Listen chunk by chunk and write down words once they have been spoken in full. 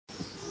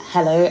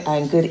Hello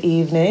and good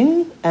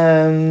evening.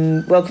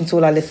 Welcome to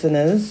all our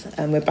listeners.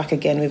 We're back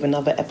again with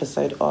another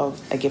episode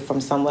of A Gift from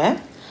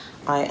Somewhere.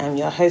 I am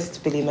your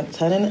host, Billie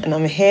McTurnan, and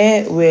I'm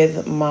here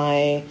with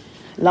my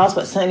last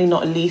but certainly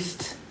not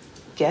least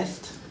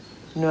guest,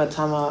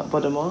 Nuotama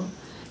Bodomo,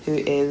 who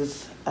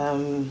is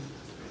a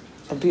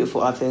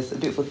beautiful artist, a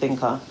beautiful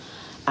thinker.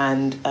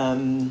 And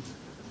I'm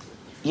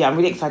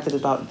really excited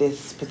about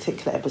this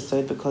particular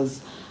episode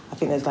because I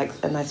think there's like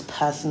a nice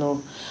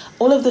personal...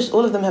 All of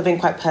them have been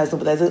quite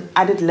personal, but there's an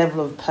added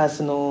level of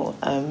personal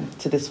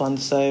to this one.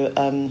 So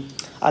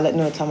I'll let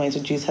Nuotama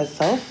introduce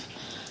herself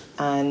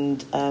and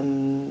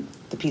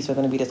the piece we're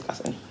going to be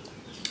discussing.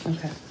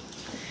 Okay.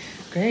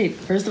 Great.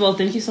 First of all,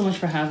 thank you so much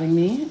for having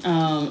me.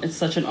 It's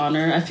such an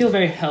honor. I feel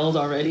very held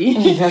already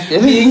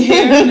being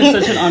here. And it's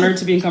such an honor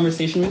to be in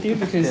conversation with you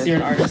because you're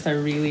an artist I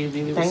really,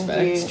 really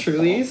respect,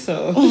 truly.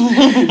 So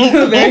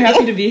I'm very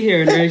happy to be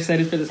here and very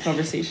excited for this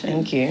conversation.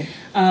 Thank you.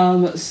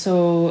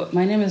 So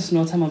my name is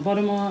Nuotama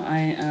Bodomo. I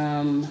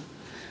am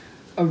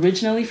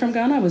originally from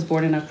Ghana. I was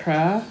born in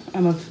Accra.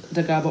 I'm of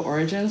Dagaba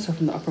origin, so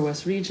from the Upper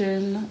West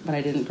region, but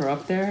I didn't grow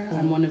up there.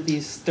 I'm one of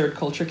these third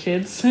culture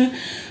kids.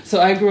 So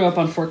I grew up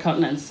on 4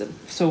 continents.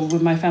 So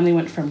my family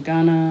went from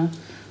Ghana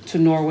to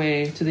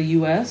Norway to the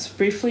US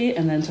briefly,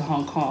 and then to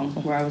Hong Kong,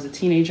 where I was a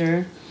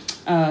teenager.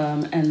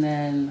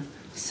 And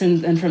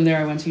from there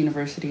I went to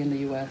university in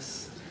the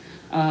US.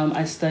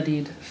 I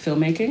studied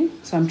filmmaking,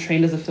 so I'm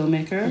trained as a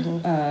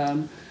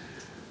filmmaker.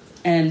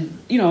 And,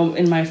 you know,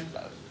 in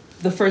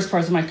the first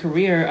parts of my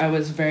career, I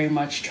was very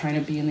much trying to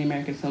be in the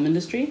American film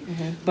industry.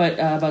 But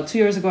about 2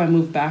 years ago, I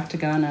moved back to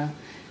Ghana.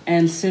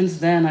 And since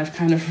then, I've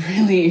kind of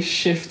really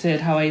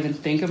shifted how I even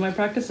think of my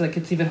practice. Like,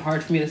 it's even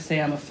hard for me to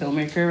say I'm a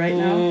filmmaker right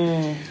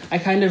now. I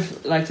kind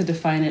of like to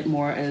define it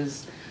more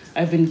as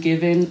I've been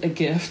given a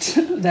gift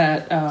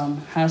that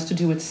has to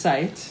do with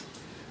sight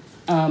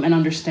and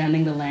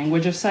understanding the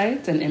language of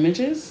sight and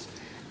images.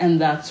 And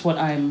that's what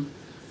I'm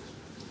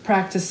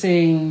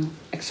practicing,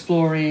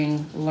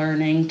 exploring,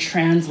 learning,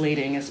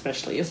 translating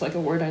especially is like a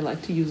word I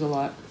like to use a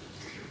lot.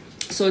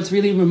 So it's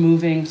really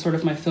removing sort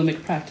of my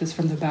filmic practice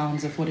from the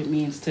bounds of what it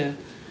means to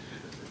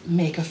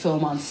make a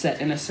film on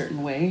set in a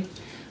certain way,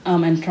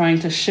 and trying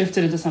to shift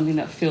it into something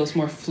that feels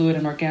more fluid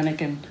and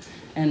organic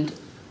and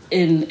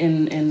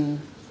in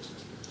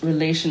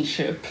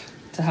relationship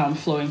to how I'm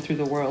flowing through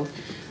the world.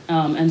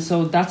 And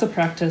so that's a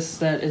practice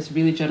that is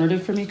really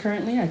generative for me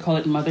currently. I call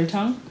it mother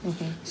tongue.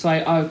 So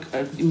I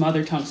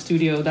mother tongue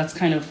studio, that's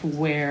kind of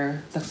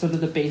that's sort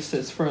of the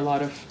basis for a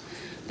lot of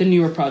the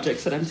newer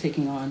projects that I'm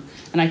taking on.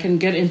 And I can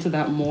get into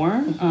that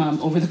more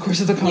over the course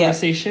of the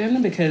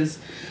conversation because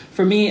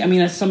for me, I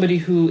mean, as somebody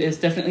who is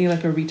definitely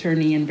like a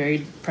returnee and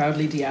very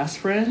proudly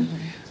diasporan,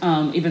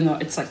 even though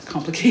it's like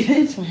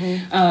complicated,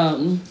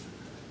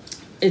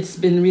 it's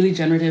been really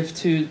generative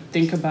to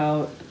think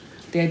about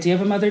the idea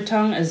of a mother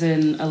tongue as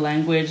in a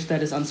language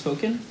that is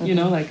unspoken, you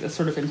know, like a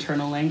sort of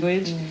internal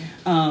language.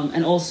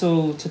 And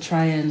also to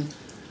try and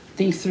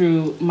think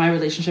through my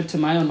relationship to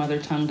my own mother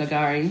tongue,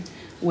 Dagari,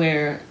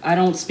 where I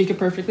don't speak it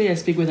perfectly. I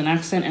speak with an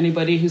accent.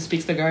 Anybody who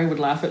speaks Dagari would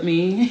laugh at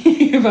me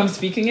if I'm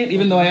speaking it,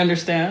 even though I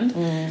understand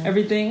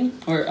everything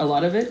or a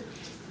lot of it.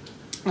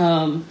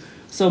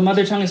 So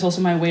mother tongue is also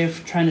my way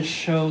of trying to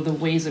show the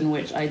ways in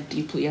which I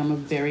am a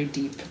very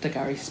deep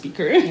Dagari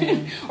speaker.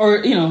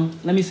 Or, you know,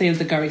 let me say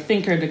Dagari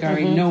thinker,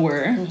 Dagari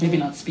knower, maybe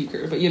not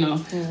speaker, but, you know,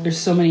 there's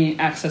so many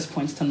access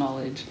points to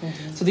knowledge.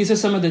 So these are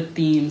some of the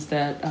themes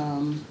that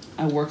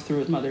I work through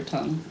with mother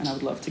tongue, and I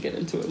would love to get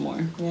into it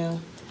more. Yeah.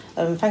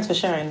 Thanks for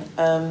sharing.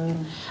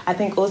 I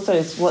think also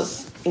it's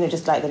what's, you know,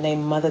 just like the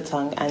name mother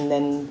tongue, and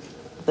then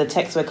the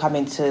text we're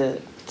coming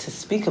to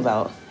speak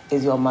about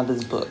is your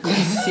mother's book.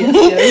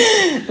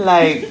 Yes.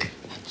 Like,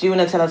 do you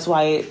want to tell us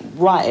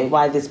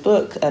why this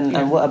book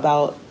and what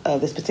about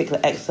this particular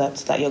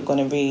excerpt that you're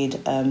going to read?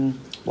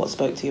 What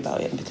spoke to you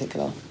about it in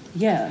particular?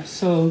 Yeah.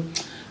 So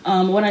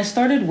when I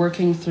started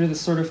working through the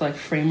sort of like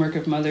framework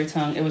of mother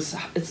tongue,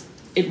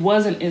 it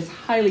wasn't as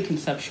highly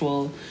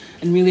conceptual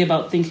and really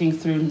about thinking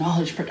through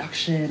knowledge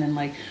production and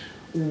like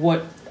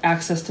what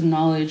access to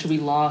knowledge we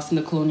lost in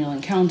the colonial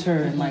encounter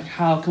and like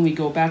how can we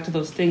go back to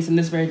those things in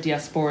this very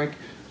diasporic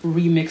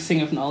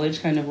remixing of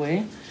knowledge kind of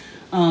way.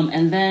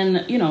 And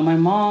then, you know, my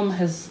mom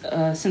has,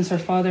 since her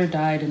father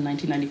died in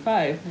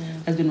 1995,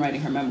 has been writing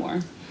her memoir.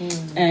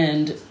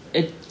 And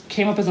it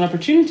came up as an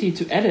opportunity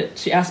to edit.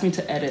 She asked me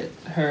to edit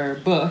her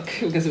book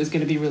because it was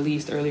going to be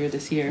released earlier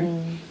this year.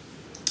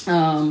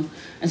 And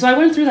so I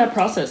went through that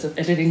process of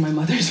editing my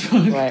mother's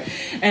book. Right.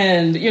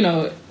 And, you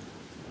know,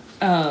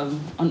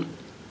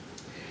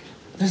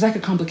 there's like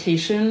a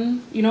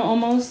complication, you know,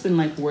 almost in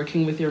like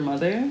working with your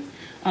mother.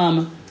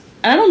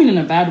 And I don't mean in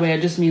a bad way. I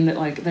just mean that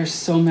like there's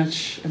so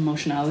much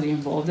emotionality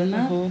involved in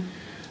that.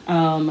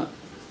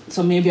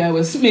 So maybe I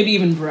was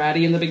even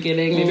bratty in the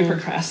beginning, maybe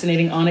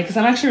procrastinating on it. Because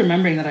I'm actually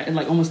remembering that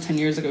like almost 10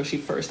 years ago, she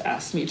first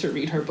asked me to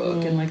read her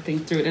book and like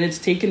think through it. And it's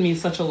taken me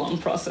such a long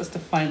process to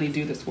finally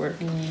do this work.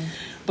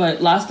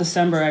 But last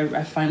December,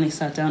 I finally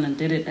sat down and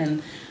did it.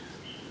 And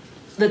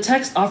the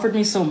text offered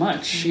me so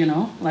much, you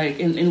know, like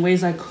in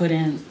ways I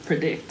couldn't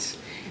predict.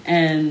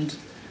 And,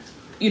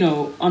 you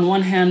know, on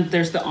one hand,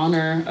 there's the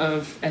honor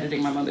of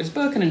editing my mother's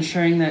book and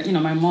ensuring that, you know,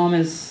 my mom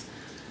is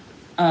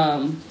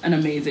an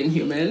amazing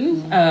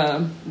human,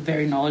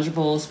 very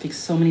knowledgeable, speaks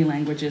so many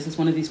languages. Is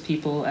one of these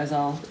people, as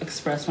I'll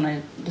express when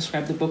I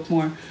describe the book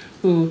more,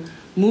 who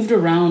moved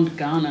around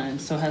Ghana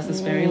and so has this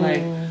very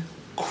like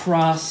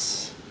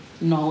cross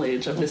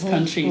knowledge of this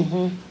country.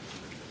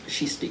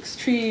 She speaks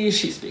Tree,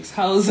 she speaks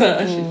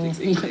Hausa, she speaks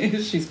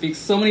English, she speaks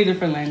so many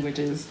different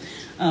languages,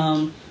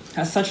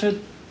 has such a,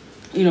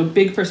 you know,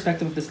 big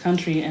perspective of this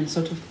country. And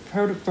so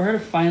for her to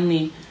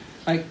finally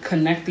like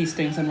connect these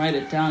things and write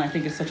it down, I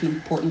think is such an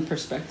important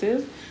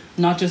perspective,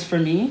 not just for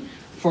me,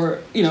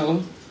 for, you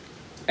know,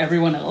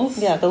 everyone else.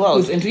 Yeah, the world.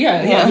 Who's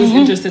who's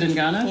interested in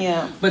Ghana.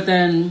 Yeah. But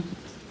then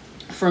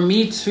for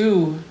me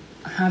too,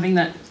 having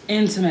that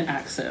intimate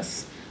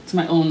access to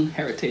my own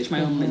heritage,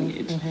 my own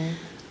lineage.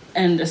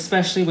 And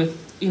especially with,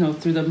 you know,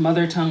 through the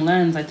mother tongue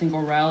lens, I think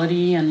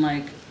orality and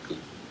like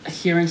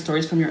hearing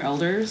stories from your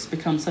elders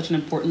becomes such an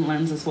important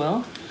lens as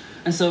well.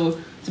 And so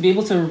to be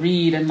able to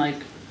read and like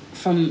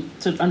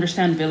to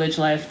understand village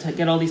life, to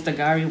get all these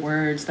Dagari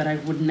words that I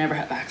would never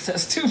have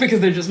access to because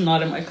they're just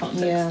not in my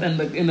context and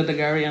in the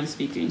Dagari I'm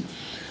speaking.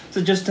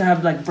 So just to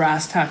have like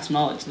brass tacks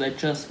knowledge that I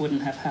just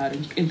wouldn't have had,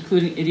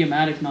 including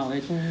idiomatic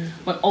knowledge,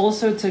 but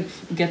also to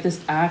get this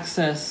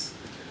access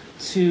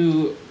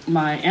to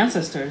my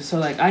ancestors. So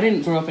like I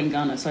didn't grow up in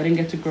Ghana, so I didn't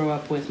get to grow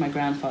up with my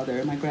grandfather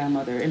and my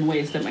grandmother in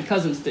ways that my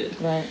cousins did.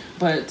 Right.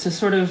 But to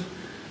sort of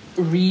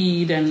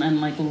read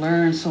and like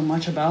learn so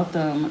much about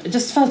them, it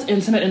just felt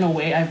intimate in a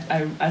way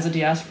I as a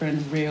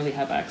diasporan rarely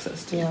have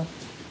access to. Yeah.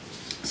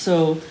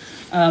 So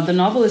the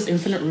novel is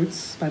Infinite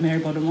Roots by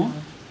Mary Bodomo.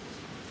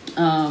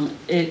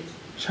 It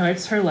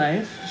charts her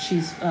life.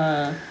 She's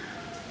the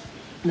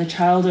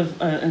child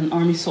of an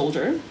army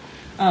soldier,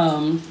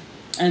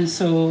 and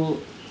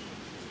so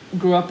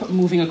grew up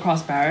moving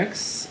across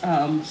barracks.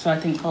 So I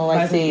think. Oh,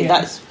 I see.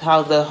 That's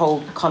how the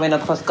whole coming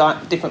across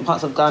different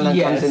parts of Ghana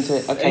comes into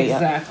it. Okay,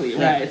 exactly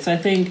right. So I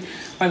think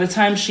by the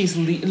time she's,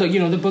 you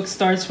know, the book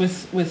starts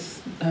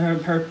with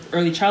her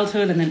early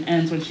childhood and then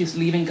ends when she's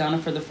leaving Ghana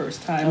for the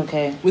first time.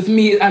 Okay. With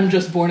me, I'm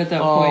just born at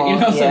that point. You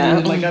know, so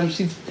then, like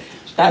she's.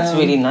 That's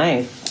really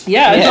nice.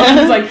 Yeah, yeah. So I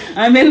was like,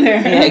 I'm in there.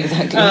 Yeah,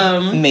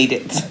 exactly. Made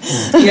it.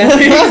 Yeah,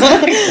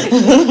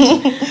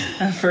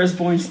 exactly.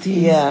 Firstborn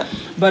Steve. Yeah.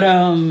 But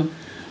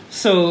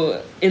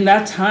so in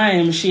that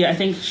time, I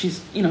think she's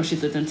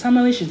lived in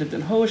Tamale, she's lived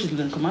in Ho, she's lived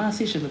in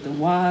Kumasi, she's lived in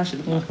Wa, she's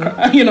lived in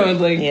Accra, you know,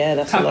 like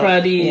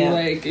Takrady,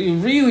 like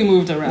really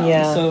moved around.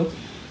 Yeah. So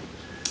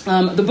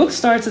the book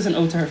starts as an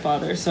ode to her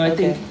father. So I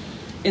think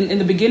in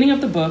the beginning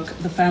of the book,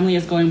 the family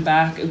is going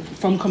back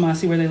from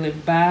Kumasi, where they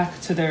live, back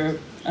to their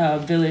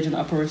village in the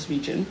Upper West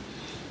region.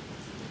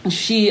 And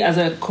she, as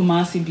a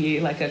Kumasi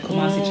BA, like a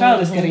Kumasi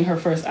child, is getting her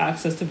first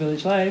access to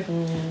village life.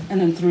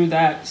 And then through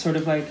that, sort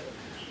of like,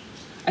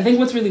 I think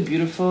what's really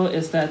beautiful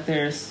is that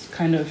there's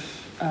kind of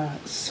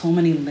so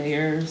many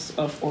layers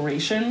of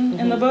oration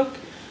in the book.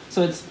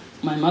 So it's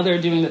my mother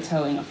doing the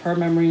telling of her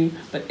memory,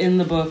 but in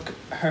the book,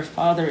 her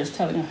father is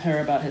telling her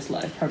about his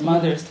life. Her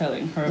mother is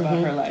telling her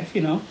about her life,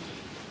 you know?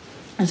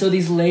 And so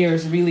these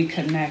layers really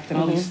connect and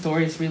all these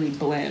stories really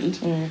blend.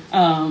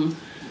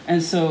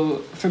 And so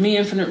for me,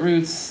 Infinite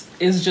Roots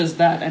is just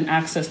that, an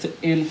access to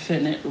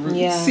infinite roots.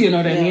 Yeah. You know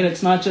what I mean?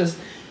 It's not just,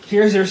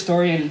 here's your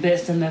story and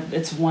this and that,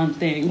 it's one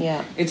thing.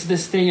 Yeah. It's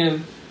this thing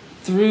of,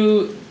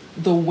 through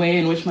the way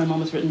in which my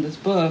mom has written this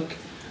book,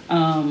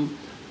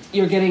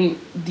 you're getting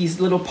these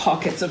little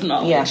pockets of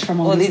knowledge from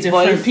all these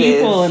different voices.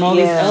 People and all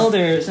these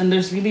elders. And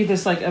there's really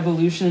this like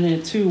evolution in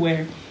it too,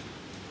 where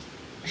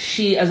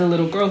she, as a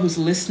little girl who's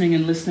listening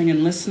and listening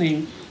and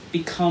listening,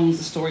 becomes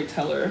a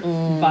storyteller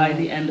by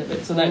the end of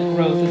it. So that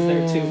growth is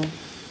there too.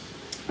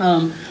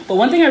 But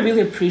one thing I really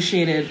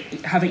appreciated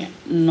having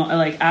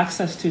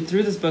access to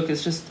through this book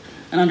is just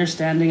an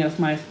understanding of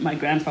my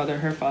grandfather,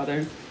 her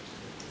father,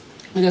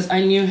 because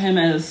I knew him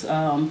as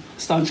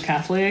staunch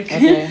Catholic.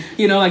 Okay.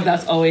 You know, like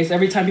that's always,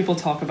 every time people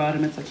talk about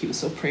him, it's like he was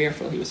so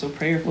prayerful. He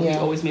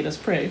always made us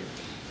pray.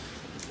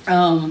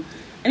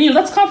 And, you know,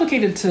 that's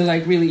complicated to,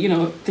 like, really, you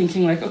know,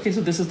 thinking, like, okay,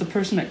 so this is the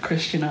person that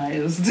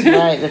Christianized.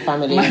 Right, the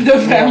family.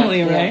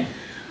 Right?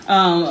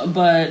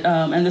 But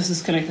and this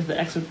is connected to the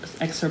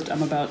excerpt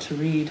I'm about to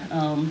read.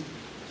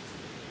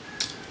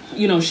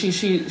 You know, she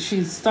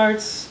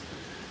starts,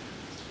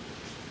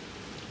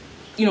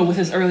 you know, with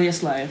his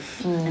earliest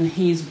life. And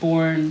he's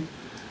born,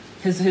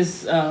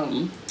 his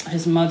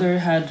mother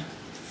had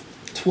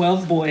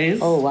 12 boys.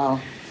 Oh, wow.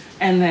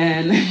 And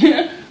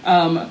then...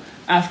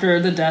 after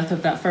the death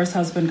of that first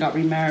husband, got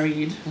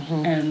remarried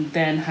and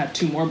then had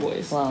 2 more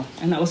boys. Wow.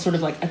 And that was sort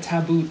of like a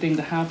taboo thing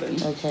to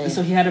happen. Okay. And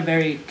so he had a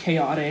very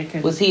chaotic...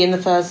 And, was he in the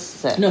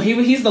first set? No,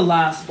 he's the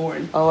last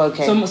born. Oh,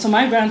 okay. So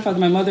my grandfather,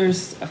 my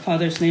mother's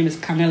father's name is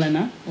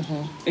Kangelena,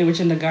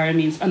 which in Nagara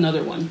means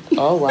another one.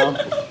 Oh, wow.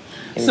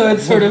 So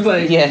it's sort of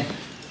like... Yeah.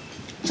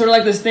 sort of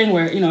like this thing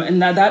where,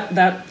 and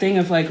that thing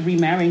of like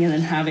remarrying and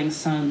then having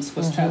sons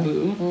was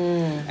taboo.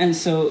 And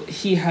so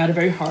he had a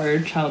very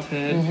hard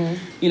childhood,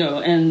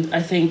 and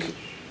I think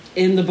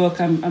in the book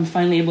I'm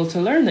finally able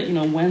to learn that,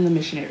 when the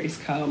missionaries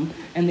come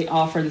and they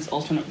offer this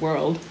alternate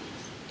world,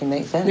 it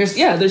makes sense.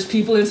 There's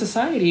people in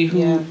society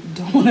who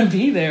don't want to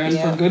be there, and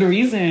for good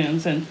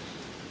reasons. And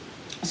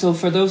so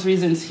for those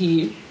reasons,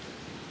 he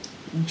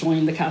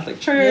joined the Catholic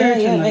Church,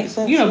 and like, makes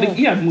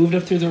sense, moved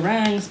up through the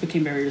ranks,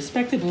 became very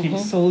respected, became a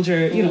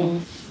soldier,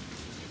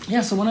 Yeah,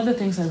 so one of the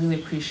things I really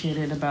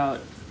appreciated about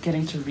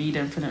getting to read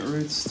Infinite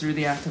Roots through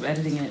the act of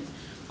editing it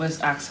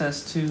was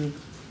access to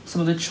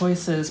some of the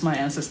choices my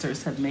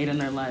ancestors had made in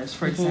their lives.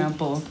 For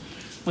example,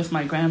 with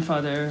my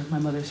grandfather, my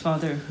mother's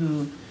father,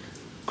 who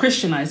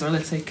Christianized, or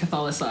let's say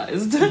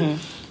Catholicized,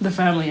 the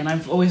family, and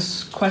I've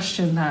always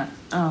questioned that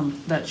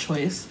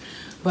choice,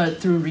 but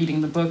through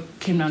reading the book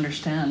came to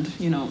understand,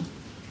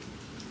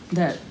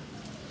 that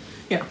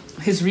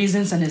his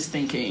reasons and his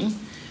thinking.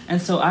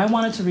 And so I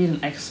wanted to read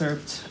an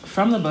excerpt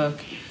from the book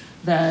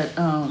that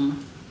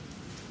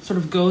sort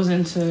of goes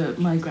into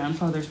my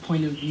grandfather's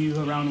point of view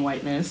around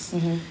whiteness,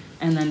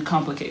 and then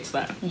complicates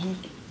that.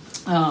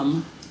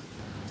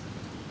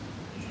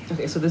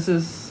 Okay, so this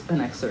is an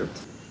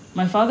excerpt.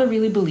 My father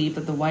really believed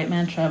that the white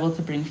man traveled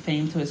to bring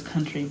fame to his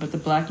country, but the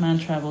black man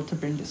traveled to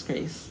bring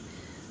disgrace.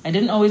 I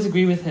didn't always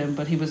agree with him,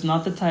 but he was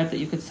not the type that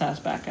you could sass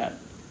back at.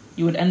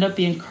 You would end up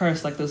being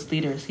cursed like those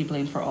leaders he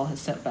blamed for all his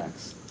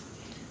setbacks.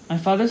 My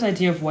father's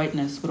idea of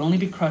whiteness would only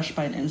be crushed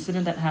by an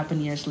incident that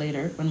happened years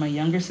later when my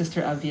younger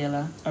sister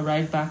Wiyaala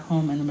arrived back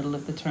home in the middle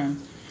of the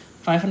term,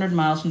 500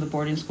 miles from the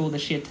boarding school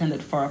that she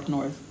attended far up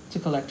north, to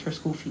collect her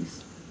school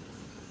fees.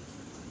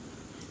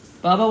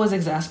 Baba was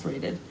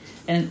exasperated,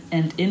 and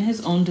in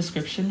his own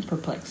description,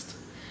 perplexed.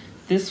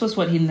 This was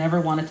what he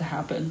never wanted to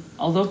happen.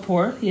 Although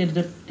poor, he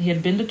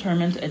had been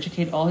determined to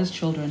educate all his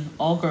children,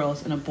 all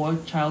girls, in a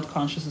boy-child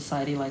conscious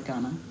society like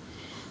Ghana.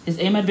 His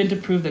aim had been to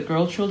prove that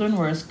girl children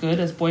were as good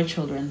as boy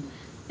children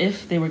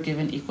if they were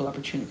given equal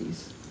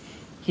opportunities.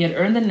 He had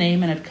earned the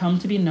name and had come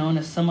to be known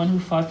as someone who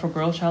fought for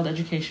girl child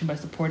education by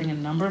supporting a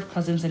number of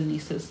cousins and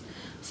nieces,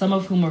 some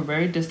of whom were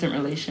very distant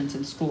relations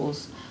in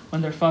schools,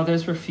 when their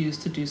fathers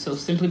refused to do so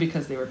simply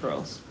because they were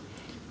girls.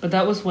 But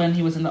that was when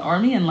he was in the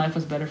army and life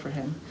was better for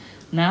him.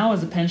 Now,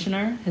 as a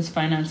pensioner, his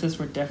finances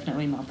were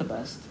definitely not the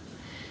best.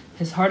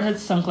 His heart had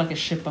sunk like a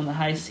ship on the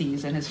high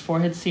seas, and his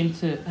forehead seemed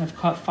to have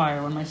caught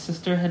fire when my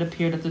sister had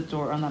appeared at the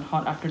door on that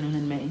hot afternoon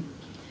in May.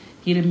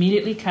 He had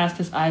immediately cast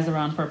his eyes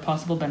around for a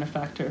possible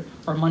benefactor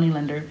or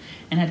moneylender,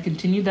 and had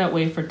continued that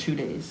way for 2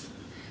 days.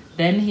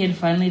 Then he had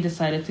finally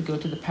decided to go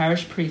to the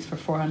parish priest for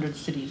 400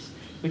 cedis,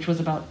 which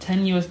was about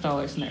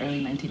 $10 in the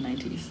early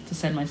 1990s, to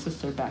send my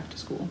sister back to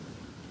school.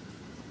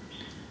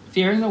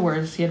 Fearing the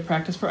worst, he had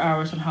practiced for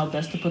hours on how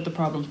best to put the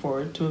problem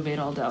forward to evade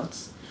all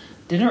doubts.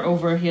 Dinner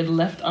over, he had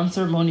left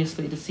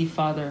unceremoniously to see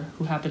father,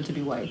 who happened to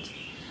be white.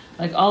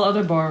 Like all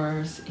other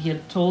borrowers, he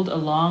had told a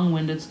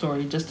long-winded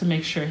story just to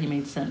make sure he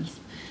made sense.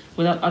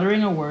 Without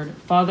uttering a word,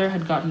 father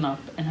had gotten up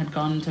and had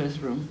gone into his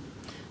room.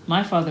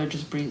 My father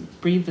just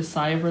breathed a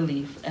sigh of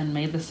relief and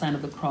made the sign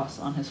of the cross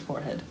on his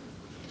forehead.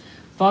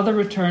 Father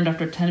returned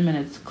after 10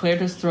 minutes,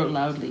 cleared his throat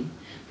loudly.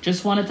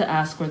 Just wanted to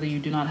ask whether you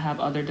do not have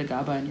other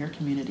Dagaba in your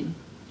community.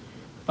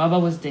 Baba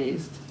was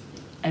dazed.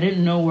 I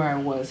didn't know where I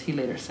was, he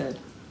later said.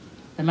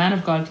 The man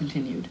of God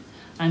continued,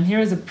 I'm here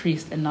as a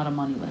priest and not a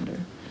moneylender.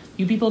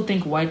 You people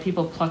think white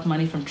people pluck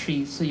money from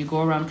trees, so you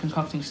go around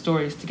concocting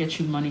stories to get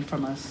you money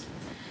from us.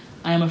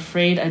 I am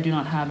afraid I do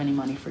not have any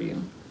money for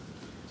you.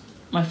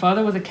 My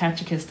father was a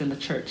catechist in the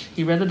church.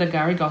 He read the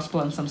Dagari Gospel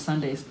on some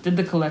Sundays, did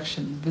the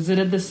collection,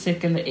 visited the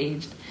sick and the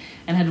aged,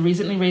 and had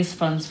recently raised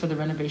funds for the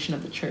renovation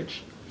of the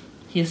church.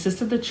 He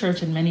assisted the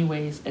church in many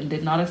ways and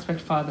did not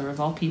expect father, of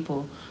all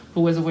people,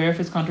 who was aware of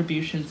his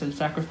contributions and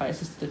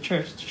sacrifices to the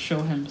church, to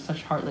show him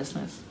such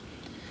heartlessness.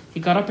 He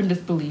got up in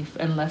disbelief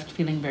and left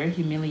feeling very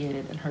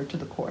humiliated and hurt to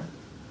the core.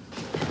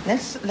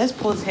 Let's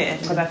pause here,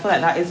 because I feel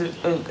like that is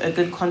a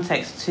good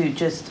context to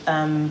just,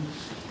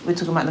 we're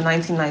talking about the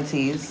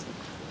 1990s,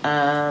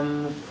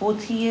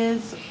 40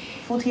 years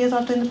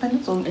after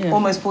independence, or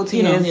almost 40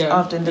 years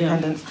after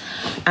independence.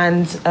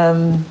 And,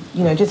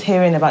 just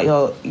hearing about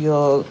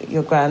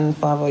your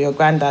grandfather or your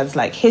granddad's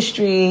like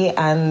history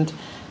and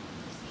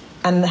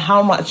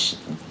how much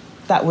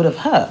that would have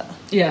hurt.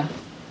 Yeah.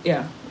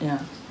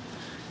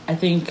 I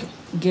think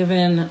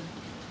given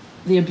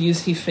the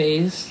abuse he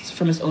faced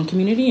from his own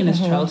community in his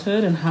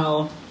childhood, and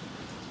how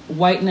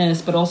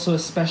whiteness, but also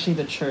especially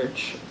the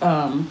church,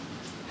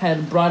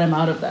 had brought him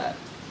out of that.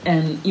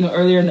 And,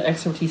 earlier in the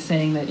excerpt, he's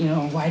saying that,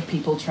 white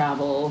people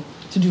travel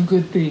to do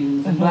good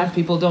things and black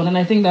people don't. And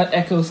I think that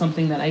echoes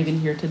something that I even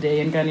hear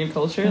today in Ghanaian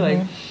culture, like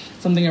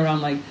something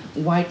around like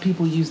white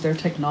people use their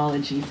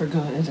technology for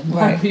good and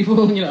black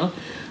people,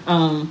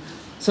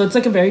 So it's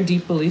like a very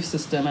deep belief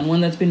system, and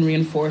one that's been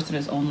reinforced in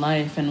his own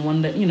life, and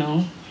one that,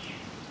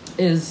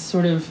 is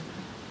sort of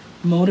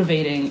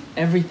motivating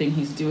everything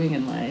he's doing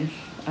in life.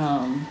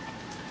 And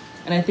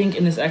I think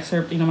in this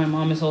excerpt, my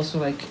mom is also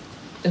like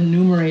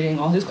enumerating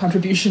all his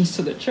contributions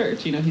to the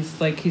church. You know,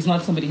 he's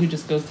not somebody who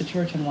just goes to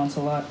church and wants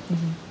a lot.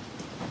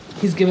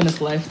 He's given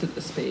his life to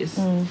the space.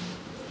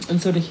 And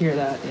so to hear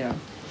that, yeah.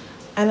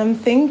 And I'm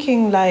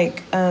thinking,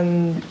 like,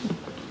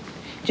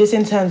 just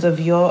in terms of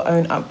your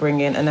own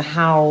upbringing and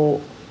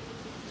how,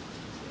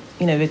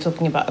 you know, we're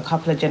talking about a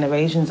couple of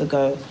generations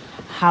ago,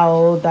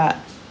 how that,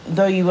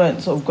 though you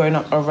weren't sort of growing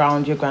up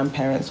around your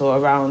grandparents or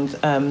around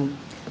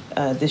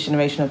this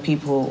generation of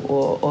people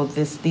or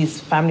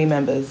these family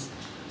members,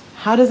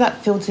 how does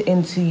that filter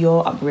into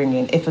your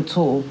upbringing, if at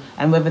all?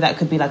 And whether that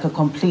could be like a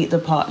complete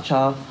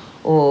departure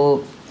or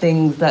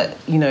things that,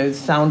 you know,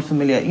 sound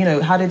familiar. You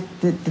know, how did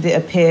it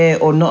appear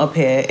or not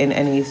appear in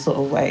any sort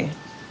of way?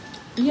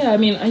 Yeah, I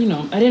mean, I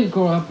didn't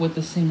grow up with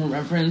the same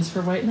reverence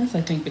for whiteness,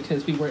 I think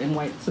because we were in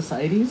white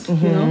societies, you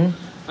know?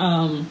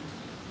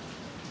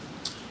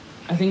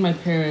 I think my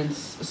parents,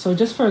 so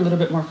just for a little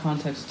bit more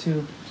context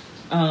too,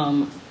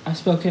 I've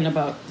spoken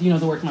about, you know,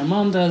 the work my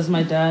mom does.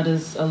 My dad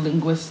is a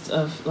linguist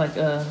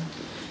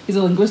he's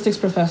a linguistics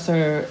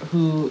professor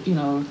who, you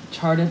know,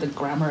 charted the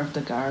grammar of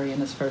Dagari in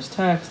his first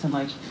text. And,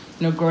 like,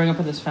 you know, growing up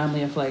in this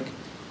family of, like,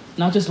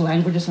 not just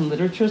languages and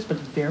literatures, but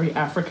very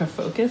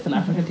Africa-focused and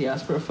African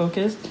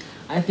diaspora-focused.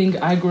 I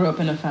think I grew up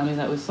in a family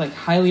that was, like,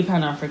 highly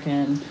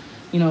Pan-African,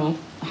 you know,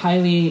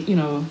 highly, you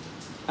know,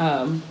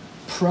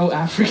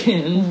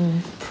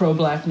 pro-African,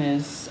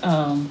 pro-Blackness.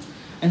 And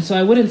so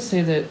I wouldn't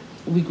say that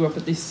we grew up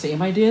with these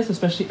same ideas,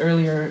 especially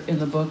earlier in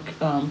the book.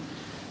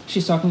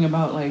 She's talking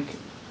about, like,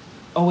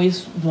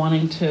 always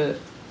wanting to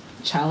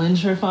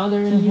challenge her father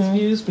in his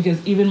views,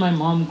 because even my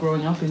mom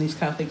growing up in these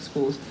Catholic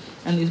schools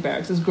and these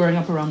barracks is growing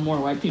up around more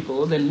white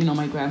people than, you know,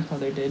 my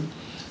grandfather did.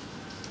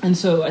 And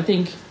so I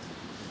think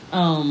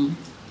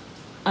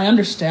I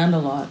understand a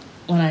lot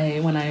when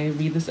I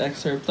read this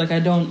excerpt. Like, I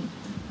don't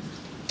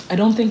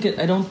think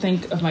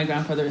of my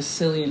grandfather as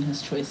silly in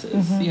his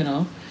choices, you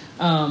know.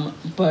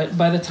 But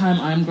by the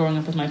time I'm growing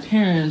up with my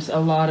parents, a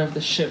lot of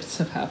the shifts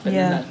have happened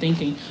in that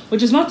thinking,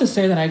 which is not to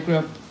say that I grew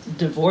up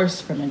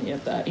divorced from any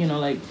of that, you know,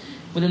 like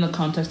within the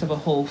context of a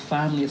whole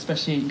family,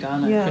 especially in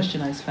Ghana, a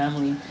Christianized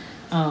family.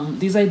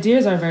 These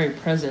ideas are very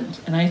present.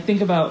 And I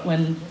think about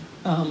when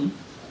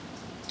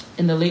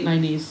in the late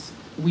 90s,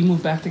 we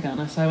moved back to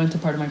Ghana. So I went to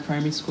part of my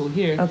primary school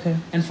here. Okay.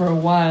 And for a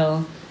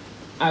while,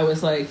 I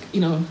was like, you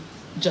know,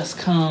 just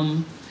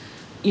come,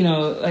 you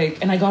know,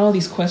 like, and I got all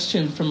these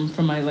questions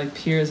from my, like,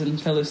 peers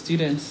and fellow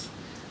students.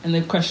 And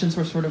the questions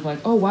were sort of like,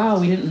 oh, wow,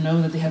 we didn't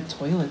know that they had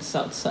toilets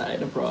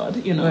outside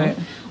abroad, you know? Right.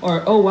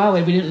 Or, oh, wow,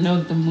 we didn't know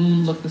that the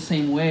moon looked the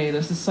same way.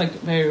 There's this, like,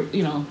 very,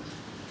 you know,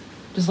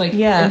 just, like,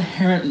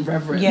 inherent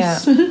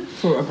reverence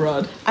for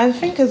abroad. I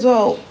think as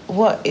well,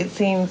 what it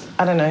seems,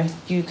 I don't know,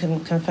 you can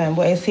confirm,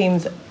 what it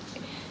seems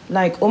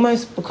like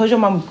almost because your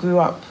mum grew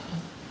up,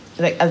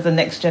 like, as the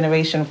next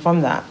generation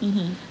from that,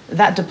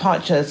 that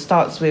departure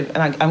starts with,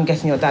 and I'm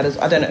guessing your dad is,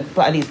 I don't know,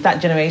 but at least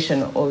that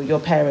generation or your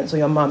parents or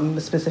your mum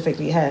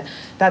specifically here,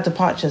 that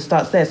departure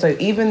starts there. So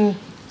even,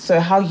 so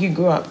how you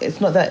grew up, it's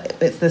not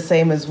that it's the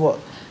same as what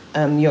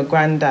your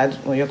granddad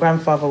or your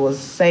grandfather was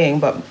saying,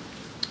 but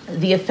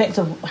the effect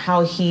of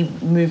how he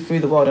moved through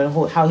the world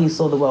and how he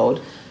saw the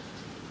world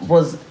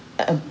was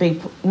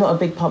not a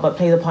big part, but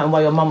played a part in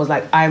why your mum was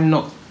like, I'm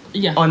not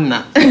on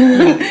that. Do you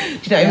know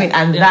what I mean?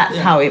 And that's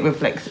how it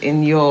reflects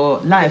in your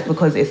life,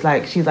 because it's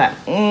like she's like,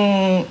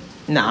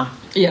 nah,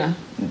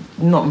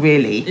 not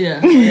really. Do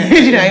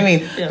you know what I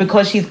mean?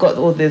 Because she's got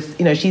all this,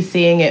 you know, she's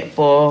seeing it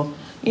from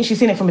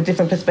a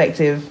different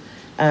perspective.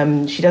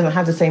 She doesn't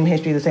have the same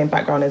history, the same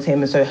background as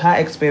him, and so her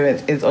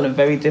experience is on a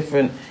very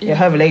different.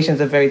 Her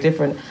relations are very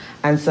different,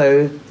 and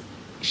so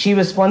she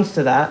responds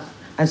to that,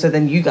 and so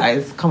then you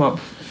guys come up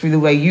through the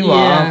way you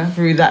are,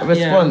 through that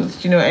response.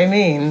 Do you know what I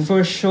mean?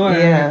 For sure.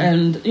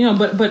 And, you know,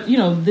 but you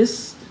know,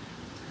 this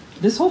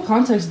whole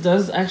context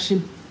does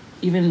actually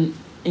even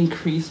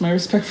increase my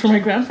respect for my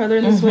grandfather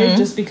in this way,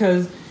 just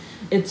because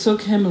it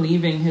took him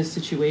leaving his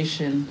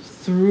situation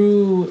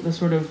through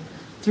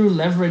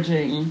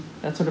leveraging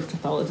that sort of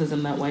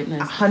Catholicism, that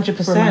whiteness.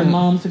 100%. For my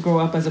mom to grow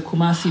up as a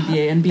Kumasi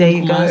BA and be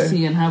in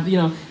Kumasi and have, you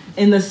know,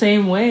 in the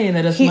same way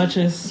that much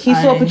as he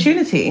saw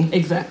opportunity.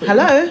 Exactly.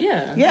 Hello?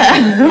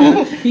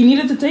 Yeah. He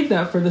needed to take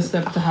that for the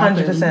step to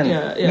happen. 100%.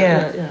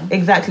 Yeah.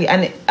 Exactly.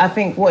 And I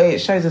think what it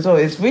shows as well,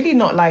 it's really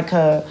not like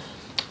there's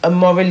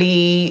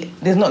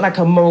not like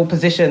a moral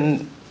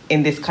position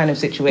in this kind of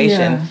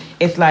situation.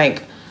 It's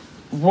like,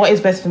 what is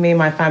best for me and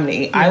my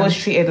family? I was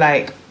treated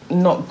like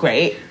not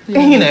great,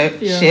 you know,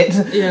 shit,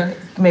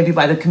 maybe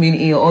by the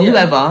community or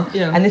whoever.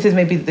 And this is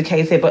maybe the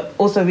case here, but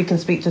also we can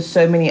speak to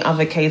so many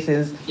other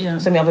cases,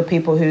 so many other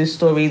people whose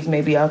stories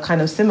maybe are kind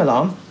of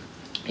similar.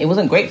 It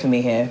wasn't great for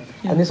me here,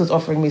 and this was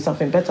offering me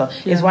something better.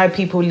 It's why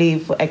people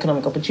leave for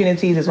economic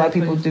opportunities. It's why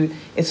people do.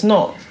 It's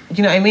not. Do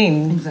you know what I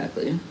mean?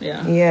 Exactly.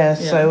 Yeah.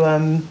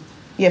 So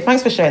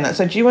thanks for sharing that.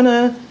 So do you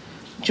wanna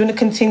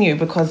continue,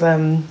 because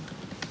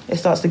it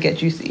starts to get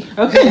juicy.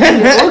 Okay.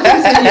 We'll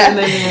continue and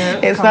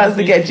then, it starts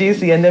to get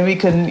juicy, and then we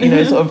can, you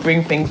know, sort of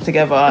bring things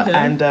together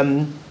and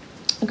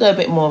go a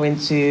bit more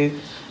into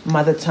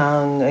mother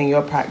tongue and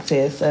your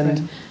practice.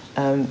 And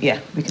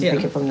we can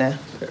take it from there.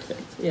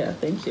 Perfect. Yeah,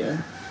 thank you.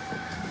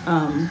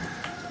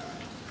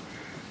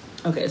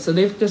 Okay, so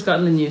they've just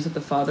gotten the news that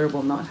the father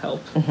will not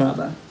help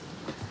Baba.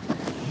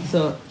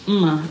 So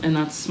and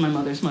that's my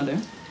mother's mother,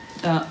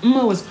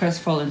 was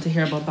crestfallen to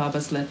hear about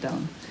Baba's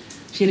letdown.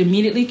 She had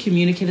immediately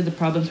communicated the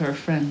problem to her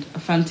friend, a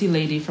fancy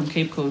lady from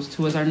Cape Coast,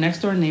 who was our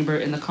next-door neighbor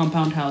in the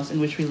compound house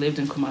in which we lived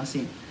in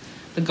Kumasi,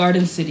 the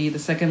garden city, the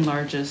second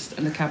largest,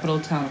 and the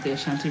capital town of the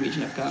Ashanti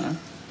region of Ghana.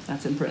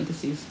 That's in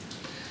parentheses.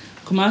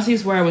 Kumasi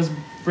is where I was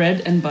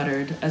bred and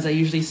buttered, as I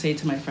usually say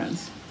to my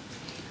friends.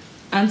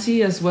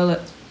 Auntie, as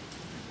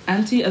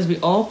we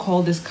all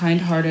called this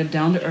kind-hearted,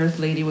 down-to-earth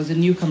lady, was a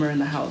newcomer in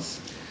the house.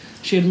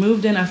 She had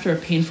moved in after a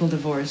painful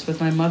divorce, which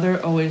my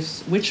mother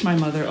always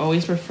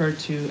referred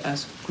to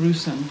as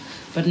gruesome,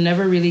 but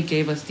never really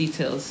gave us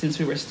details since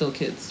we were still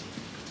kids.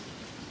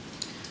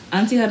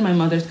 Auntie had my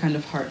mother's kind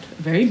of heart,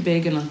 very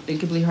big and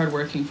unthinkably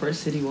hardworking for a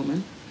city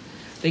woman.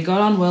 They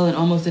got on well and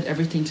almost did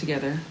everything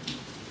together.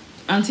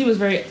 Auntie was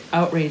very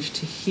outraged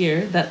to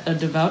hear that a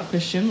devout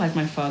Christian like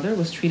my father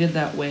was treated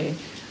that way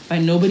by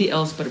nobody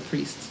else but a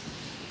priest.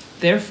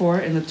 Therefore,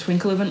 in the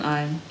twinkle of an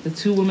eye, the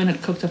two women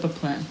had cooked up a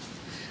plan.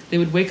 They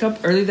would wake up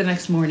early the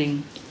next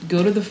morning,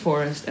 go to the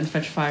forest, and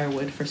fetch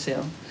firewood for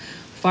sale.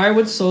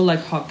 Firewood sold like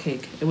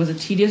hotcake. It was a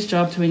tedious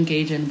job to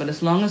engage in, but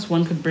as long as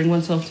one could bring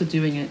oneself to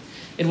doing it,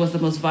 it was the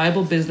most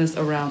viable business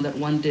around that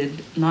one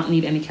did not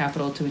need any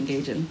capital to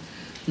engage in.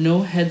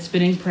 No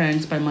head-spinning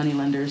pranks by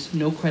moneylenders,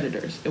 no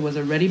creditors. It was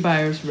a ready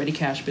buyers, ready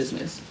cash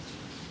business.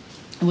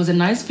 It was a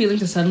nice feeling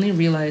to suddenly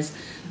realize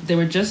they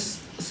were just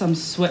some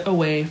sweat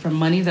away from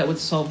money that would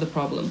solve the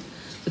problem.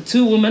 The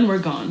two women were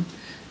gone.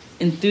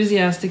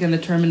 Enthusiastic and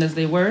determined as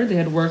they were, they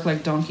had worked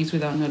like donkeys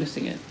without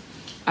noticing it.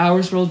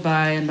 Hours rolled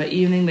by, and by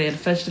evening they had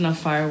fetched enough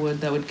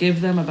firewood that would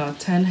give them about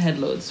 10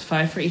 headloads,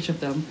 5 for each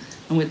of them,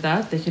 and with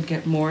that they could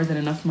get more than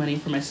enough money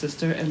for my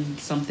sister and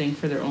something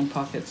for their own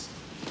pockets.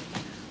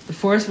 The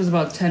forest was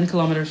about 10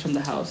 kilometers from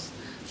the house,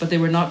 but they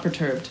were not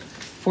perturbed.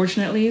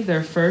 Fortunately,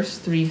 their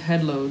first 3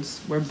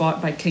 headloads were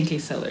bought by kenke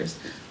sellers,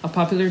 a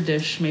popular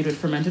dish made with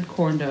fermented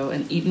corn dough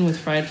and eaten with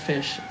fried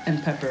fish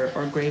and pepper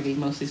or gravy,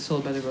 mostly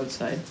sold by the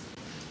roadside.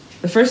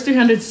 The first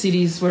 300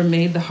 cedis were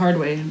made the hard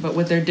way, but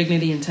with their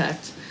dignity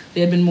intact.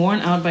 They had been worn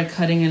out by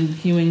cutting and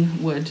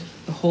hewing wood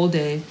the whole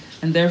day,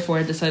 and therefore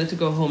I decided to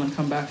go home and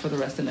come back for the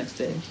rest the next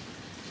day.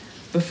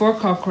 Before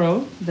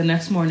cockcrow, the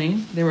next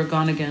morning, they were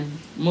gone again.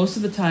 Most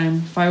of the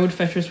time, firewood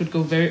fetchers would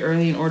go very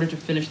early in order to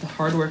finish the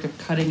hard work of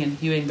cutting and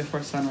hewing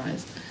before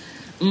sunrise.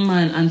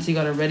 And Auntie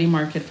got a ready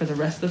market for the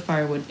rest of the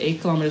firewood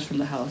 8 kilometers from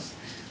the house,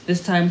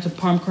 this time to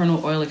palm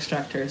kernel oil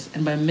extractors,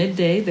 and by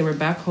midday they were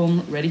back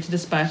home ready to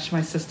dispatch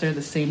my sister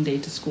the same day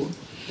to school.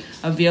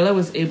 Wiyaala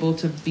was able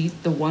to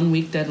beat the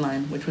 1-week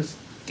deadline, which was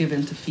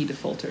given to fee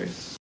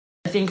defaulters.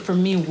 I think for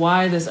me,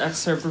 why this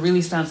excerpt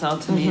really stands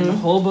out to me in the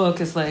whole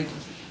book is like,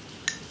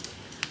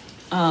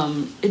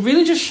 it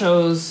really just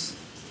shows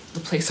the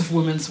place of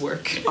women's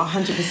work.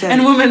 100%.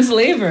 And women's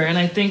labor. And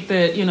I think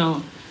that,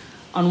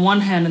 on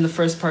one hand, in the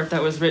first part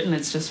that was written,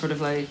 it's just sort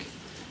of like,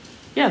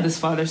 yeah, this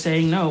father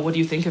saying, no, what do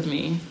you think of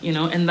me?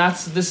 And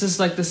this is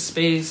like the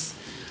space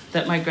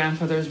that my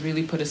grandfather has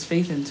really put his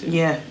faith into.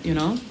 Yeah.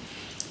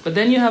 But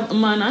then you have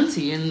and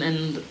Auntie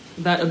and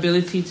that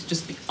ability to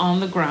just be on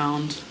the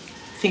ground.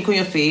 Think on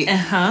your feet.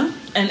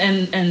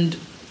 And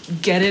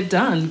get it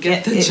done.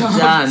 Get the job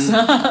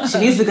done. She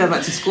needs to go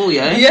back to school,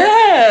 yeah?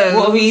 Yes.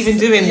 What are we even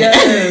doing here?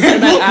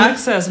 And that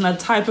access and that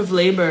type of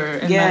labor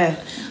and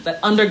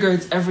that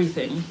undergirds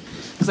everything.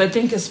 Because I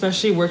think,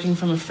 especially working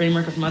from a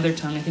framework of mother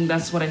tongue, I think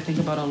that's what I think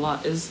about a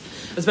lot is,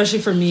 especially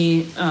for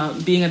me,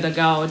 being a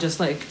Dagao, just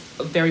like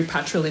a very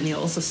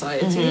patrilineal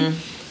society,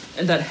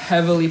 and that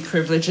heavily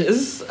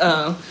privileges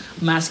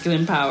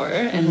masculine power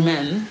and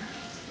men.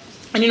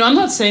 And, I'm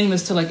not saying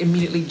this to, like,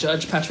 immediately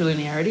judge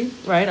patrilinearity,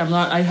 right?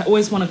 I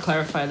always want to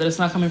clarify that it's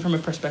not coming from a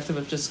perspective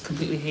of just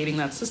completely hating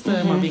that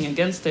system or being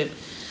against it.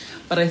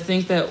 But I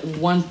think that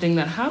one thing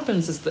that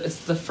happens is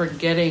the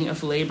forgetting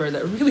of labor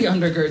that really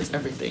undergirds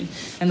everything.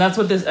 And that's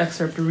what this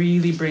excerpt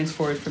really brings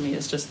forward for me.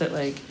 It's just that,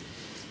 like,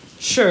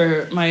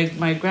 sure,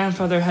 my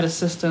grandfather had a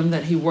system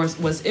that he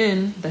was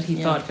in that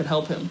he thought could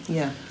help him.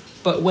 Yeah.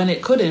 But when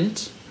it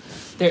couldn't,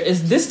 there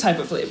is this type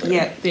of labor.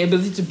 Yeah. The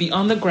ability to be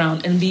on the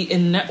ground and be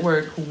in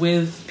network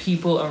with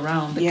people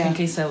around, the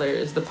kenke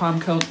sellers, the palm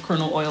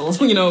kernel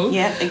oils,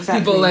 Yeah, exactly.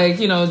 People like,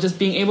 just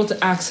being able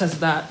to access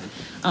that.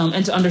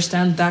 And to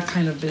understand that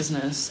kind of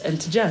business and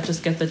to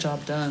just get the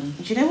job done.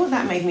 Do you know what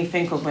that made me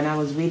think of when I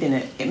was reading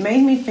it? It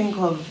made me think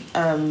of,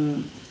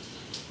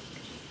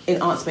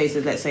 in art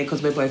spaces, let's say,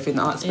 because we're both in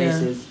art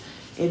spaces,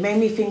 it made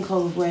me think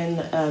of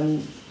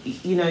when,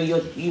 you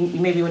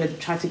maybe want to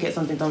try to get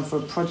something done for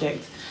a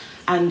project.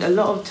 And a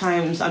lot of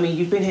times,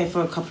 you've been here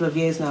for a couple of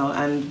years now,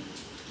 and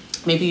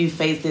maybe you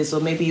face this, or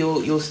maybe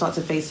you'll start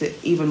to face it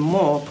even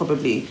more,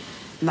 probably.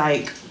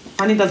 Like,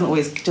 funding doesn't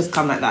always just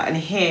come like that. And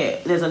here,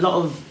 there's a lot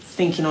of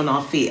thinking on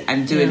our feet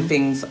and doing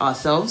things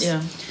ourselves.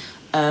 Yeah.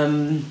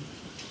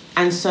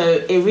 And so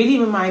it really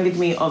reminded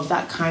me of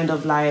that kind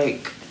of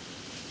like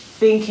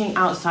thinking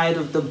outside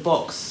of the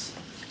box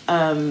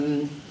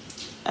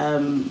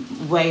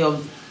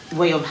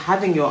way of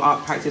having your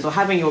art practice or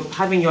having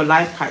your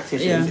life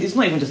practice. It's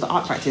not even just the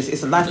art practice,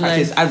 it's a life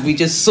practice, as we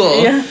just saw.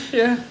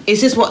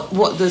 It's just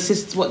what the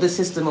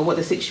system or what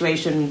the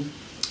situation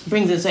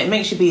brings in. So it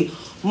makes you be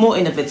more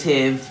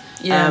innovative,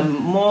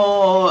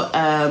 more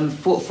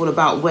thoughtful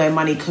about where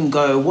money can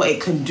go, what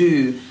it can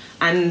do,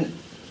 and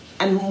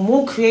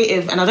more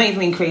creative. And I don't even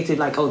mean creative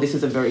like, oh, this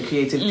is a very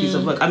creative piece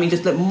of work. I mean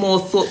just like more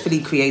thoughtfully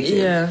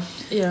creative.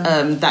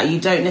 That you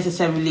don't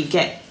necessarily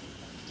get.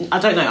 I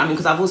don't know. I mean,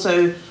 because I've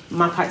also,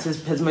 my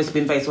practice has mostly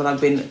been based when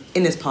I've been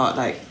in this part,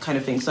 like, kind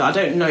of thing. So I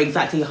don't know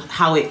exactly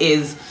how it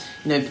is.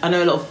 You know, I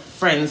know a lot of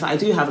friends that I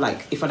do have,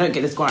 like, if I don't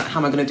get this grant, how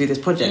am I going to do this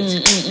project?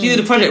 Do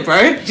the project, bro.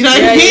 Do you know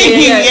what I mean?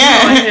 No,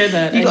 I hear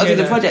that. You got to do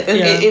the project. And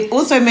it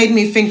also made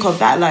me think of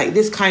that, like,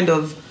 this kind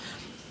of,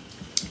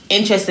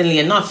 interestingly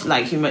enough,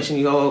 like you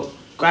mentioned, your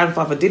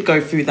grandfather did go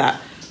through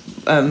that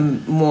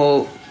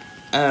more...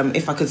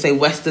 if I could say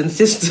Western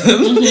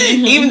system,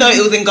 even though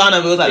it was in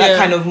Ghana, it was like that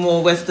kind of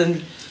more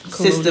Western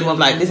system of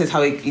like, this is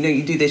how it,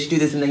 you do this,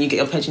 and then you get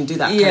your pension, do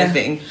that kind of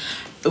thing.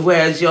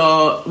 Whereas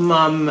your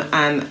mum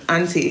and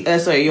auntie,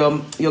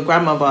 your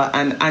grandmother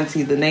and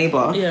auntie, the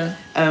neighbour,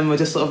 were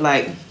just sort of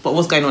like, but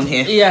what's going on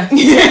here?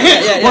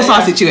 What's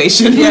our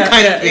situation?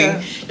 Kind of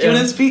thing. Do you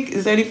want to speak?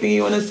 Is there anything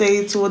you want to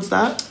say towards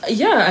that?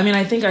 Yeah, I mean,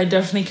 I think I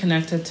definitely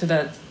connected to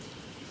that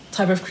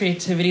type of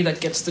creativity that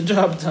gets the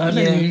job done,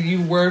 and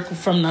you work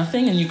from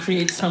nothing and you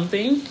create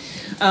something.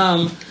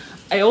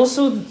 I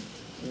also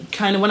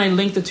kind of, when I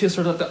link the two,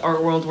 sort of like the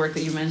art world work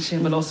that you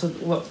mentioned, but also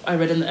what I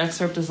read in the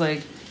excerpt is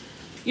like,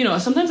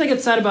 sometimes I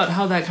get sad about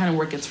how that kind of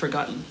work gets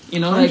forgotten.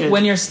 Like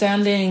when you're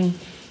standing,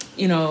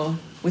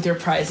 with your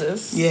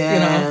prizes,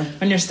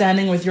 when you're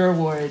standing with your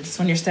awards,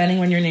 when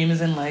your name is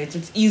in lights,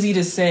 it's easy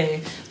to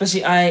say,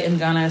 especially I in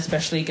Ghana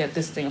especially get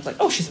this thing of like,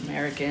 oh, she's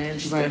American,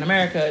 she's in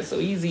America, it's so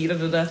easy,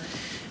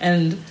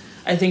 And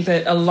I think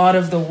that a lot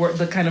of the work,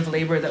 the kind of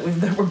labor that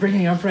we're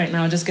bringing up right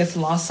now, just gets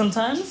lost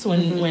sometimes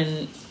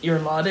when you're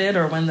lauded,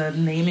 or when the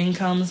naming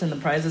comes and the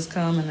prizes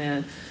come and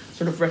the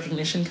sort of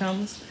recognition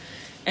comes.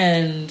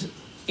 And,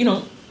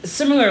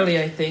 similarly,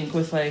 I think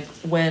with like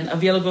when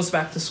Wiyaala goes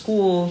back to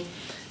school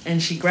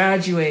and she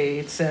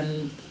graduates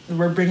and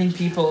we're bringing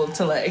people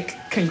to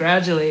like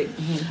congratulate.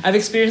 I've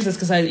experienced this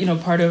because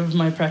part of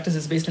my practice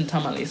is based in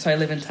Tamale. So I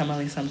live in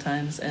Tamale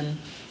sometimes. And,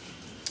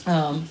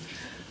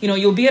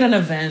 you'll be at an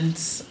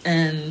event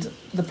and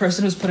the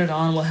person who's put it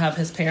on will have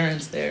his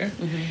parents there.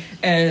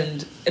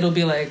 And it'll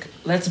be like,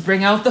 let's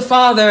bring out the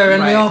father.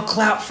 And we all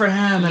clap for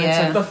him. And it's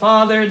like, the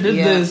father did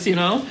this,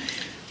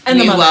 And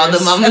meanwhile,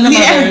 the mothers. And the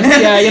mothers.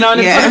 And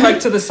it's sort of like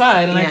to the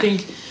side. And I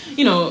think,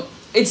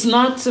 it's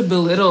not to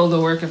belittle the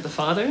work of the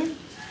father,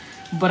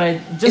 but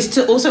it's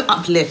to also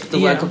uplift the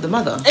work of the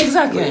mother.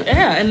 Exactly.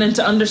 And then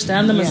to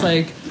understand them as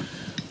like,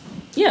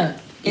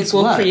 it's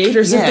equal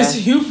creators of this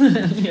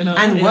human,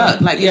 and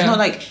work. Like it's not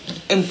like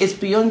it's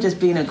beyond just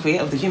being a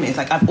creator of the human. It's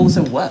like I've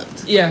also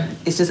worked.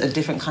 It's just a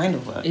different kind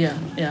of work.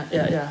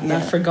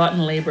 That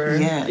forgotten labor.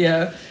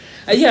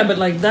 But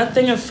like that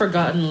thing of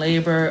forgotten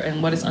labor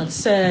and what is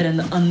unsaid and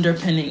the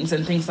underpinnings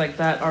and things like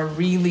that are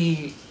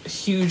really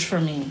huge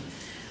for me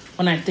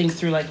when I think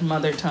through like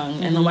mother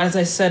tongue. And as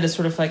I said, it's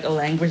sort of like a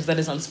language that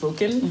is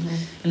unspoken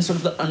and sort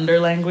of the under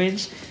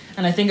language.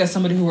 And I think as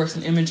somebody who works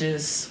in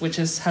images, which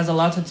has a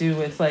lot to do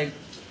with like,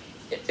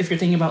 if you're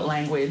thinking about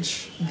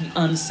language, the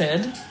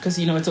unsaid, because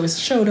it's always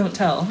show don't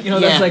tell.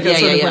 That's like a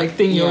sort of like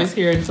thing you always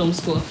hear in film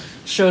school.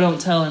 Show don't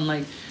tell. And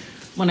like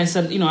when I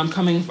said,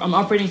 I'm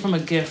operating from a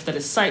gift that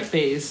is site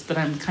based, that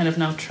I'm kind of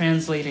now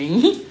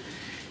translating,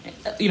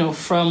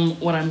 from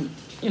what I'm,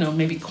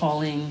 maybe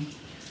calling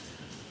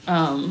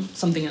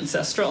something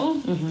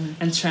ancestral,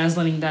 and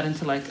translating that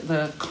into like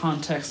the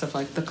context of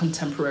like the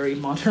contemporary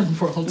modern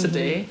world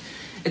today.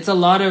 It's a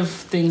lot of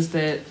things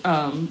that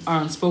are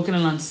unspoken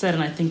and unsaid,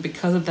 and I think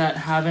because of that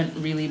haven't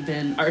really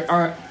been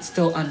are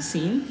still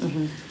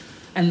unseen,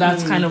 and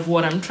that's kind of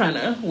what I'm trying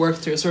to work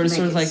through. Sort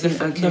of like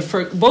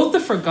both the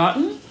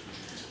forgotten,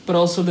 but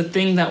also the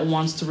thing that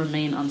wants to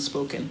remain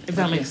unspoken. If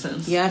that makes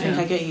sense. Yeah, I think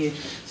I get you.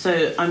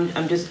 So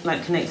I'm just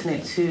like connecting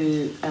it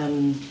to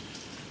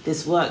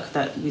this work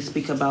that we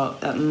speak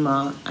about that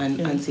Ma and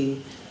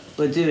Auntie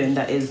were doing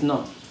that is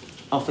not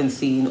often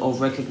seen or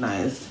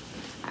recognised,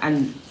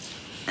 and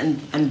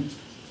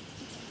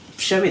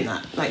showing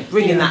that, like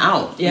bringing that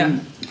out,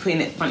 and putting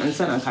it front and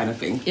center, kind of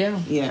thing.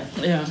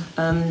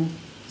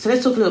 So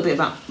let's talk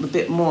a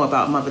bit more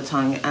about mother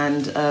tongue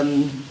and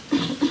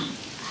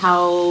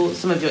how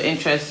some of your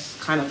interests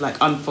kind of like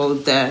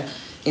unfold there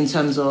in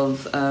terms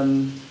of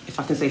if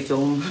I can say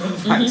film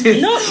practice.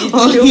 Feel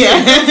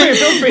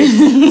free.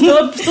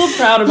 Still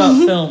proud about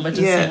film, but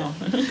just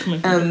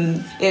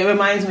it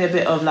reminds me a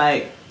bit of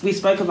like we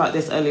spoke about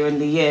this earlier in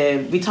the year.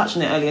 We touched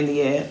on it earlier in the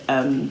year.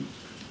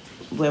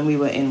 When we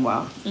were in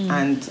WOW,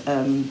 and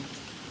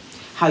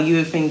how you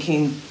were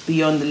thinking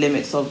beyond the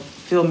limits of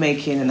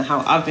filmmaking, and how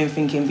I've been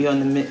thinking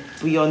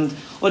beyond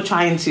or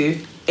trying to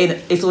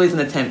it's always an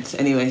attempt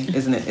anyway,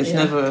 isn't it? It's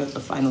never a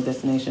final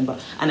destination, but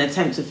an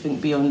attempt to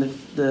think beyond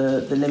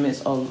the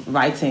limits of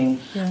writing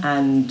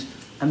and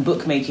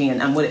bookmaking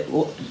and what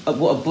a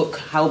book,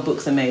 how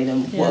books are made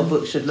and what a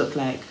book should look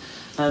like.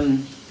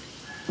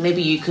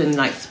 Maybe you can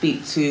like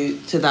speak to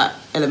that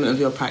element of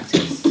your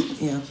practice.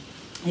 Yeah.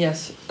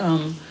 Yes.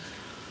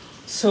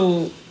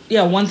 So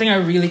one thing I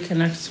really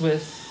connect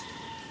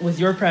with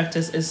your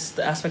practice is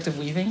the aspect of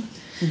weaving,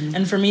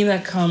 and for me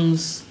that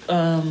comes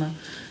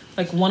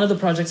like one of the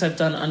projects I've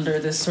done under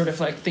this sort of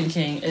like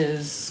thinking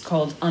is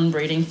called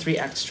Unbraiding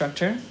 3-Act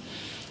Structure,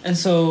 and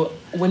so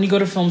when you go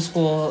to film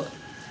school,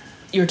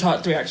 you're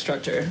taught 3-act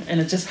structure, and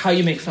it's just how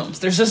you make films.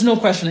 There's just no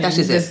questioning. That's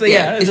just it. It's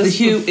the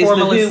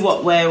who,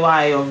 what, where,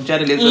 why of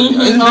journalism.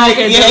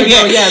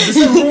 This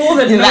is a rule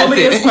that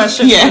nobody is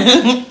questioning.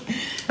 Yeah.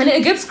 And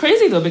it gets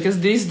crazy though, because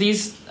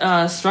these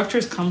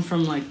structures come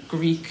from like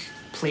Greek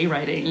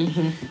playwriting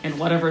in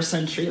whatever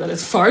century that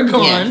is far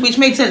gone. Which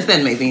made sense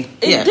then, maybe.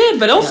 It did,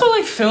 but also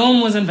like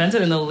film was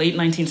invented in the late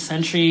 19th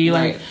century,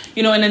 like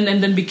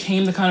and then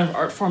became the kind of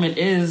art form it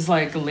is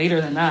like later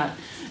than that.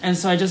 And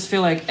so I just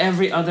feel like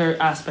every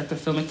other aspect of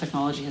filmic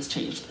technology has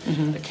changed.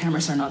 The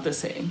cameras are not the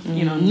same.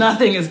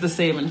 Nothing is the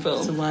same in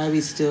film. So why are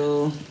we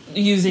still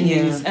using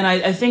these? And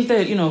I think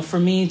that, for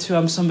me too,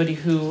 I'm somebody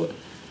who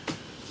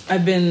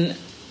I've been,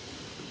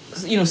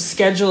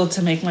 scheduled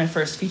to make my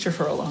first feature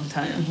for a long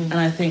time. And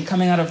I think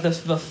coming out of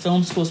the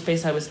film school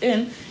space I was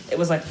in, it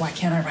was like, why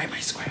can't I write my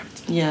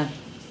script? Yeah.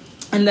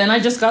 And then I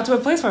just got to a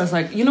place where I was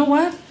like, you know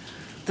what?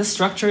 This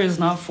structure is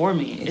not for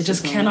me. It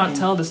just cannot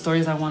tell the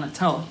stories I want to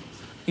tell,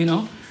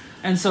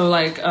 And so,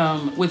 like,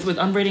 with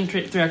Unbraiding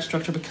 3-Act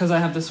Structure, because I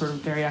have this sort of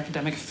very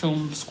academic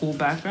film school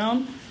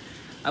background,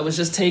 I was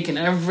just taking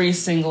every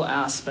single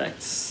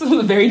aspect,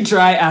 the very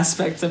dry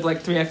aspects of,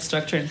 like, 3-act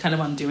structure and kind of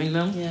undoing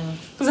them. Yeah.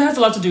 Because it has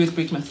a lot to do with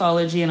Greek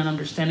mythology and an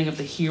understanding of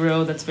the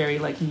hero that's very,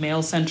 like,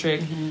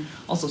 male-centric,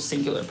 also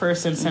singular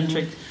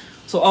person-centric.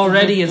 So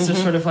already it's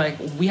just sort of like,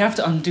 we have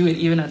to undo it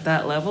even at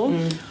that level.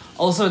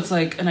 Also, it's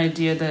like an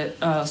idea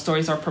that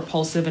stories are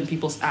propulsive and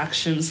people's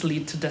actions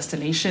lead to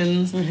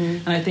destinations.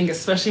 And I think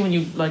especially when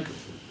you like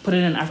put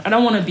it in, I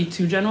don't want to be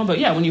too general, but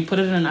when you put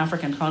it in an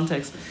African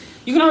context,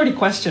 you can already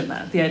question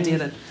that, the idea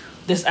that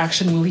this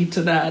action will lead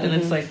to that, and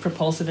it's like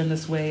propulsive in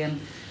this way, and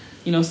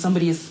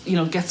somebody is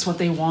gets what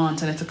they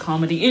want, and it's a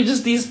comedy. It's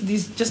just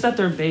these just at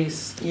their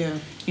base.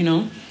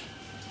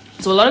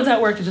 So a lot of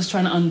that work is just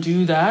trying to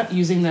undo that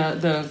using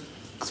the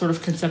sort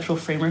of conceptual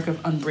framework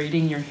of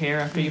unbraiding your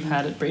hair after you've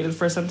had it braided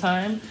for some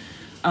time.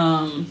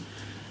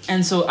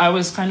 And so I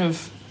was kind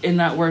of in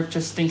that work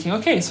just thinking,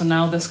 okay, so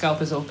now the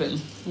scalp is open.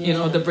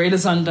 The braid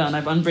is undone.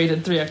 I've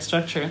unbraided 3-act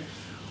structure.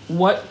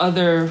 What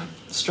other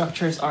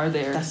structures are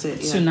there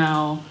to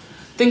now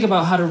think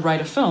about how to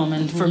write a film?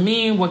 And for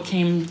me, what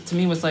came to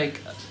me was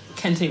like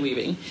kente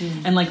weaving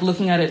and like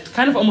looking at it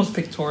kind of almost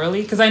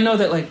pictorially, because I know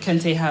that like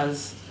kente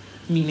has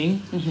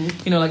meaning,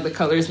 like the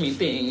colors mean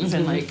things,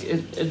 and like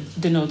it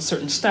denotes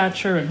certain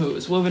stature and who it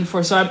was woven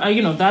for. So I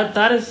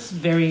that is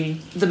very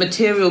the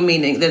material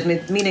meaning. There's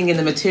meaning in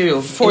the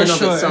material for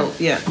sure. Itself,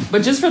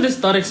 But just for this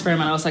thought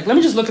experiment, I was like, let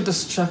me just look at the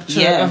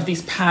structure of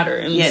these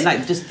patterns.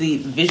 Like just the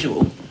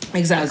visual,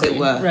 exactly, as it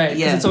were. Right?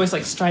 Because it's always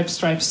like stripe,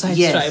 stripe, side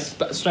stripe,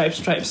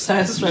 stripe,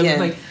 side stripe.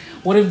 Like,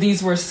 what if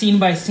these were scene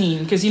by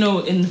scene? Because,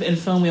 in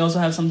film, we also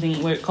have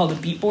something called a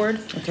beat board.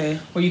 Okay.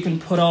 Where you can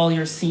put all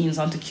your scenes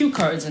onto cue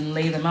cards and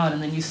lay them out.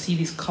 And then you see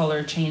these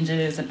color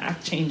changes and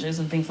act changes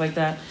and things like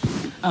that.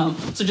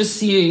 So just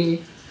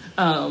seeing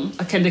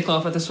a kente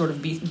cloth with a sort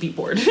of beat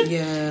board.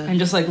 And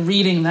just, like,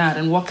 reading that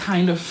and what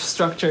kind of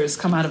structures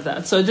come out of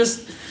that. So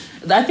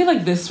I feel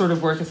like this sort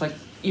of work is, like,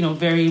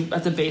 very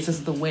at the basis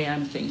of the way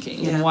I'm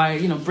thinking. And why,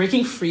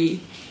 breaking free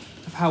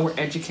of how we're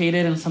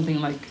educated and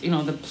something like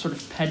the sort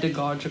of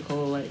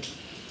pedagogical like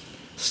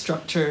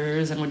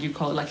structures and what you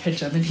call it like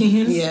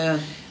hegemonies,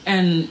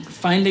 and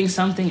finding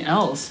something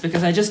else,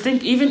 because I just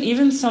think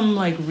even some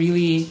like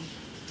really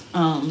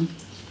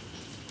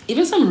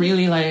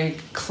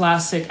like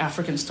classic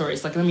African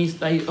stories, like I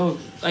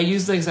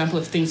use the example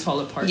of Things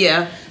Fall Apart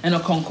and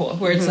Okonkwo,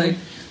 where it's like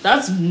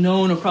that's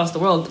known across the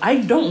world. I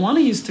don't want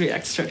to use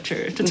 3-act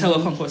structure to tell a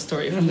Okonkwo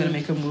story if I'm going to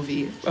make a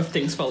movie of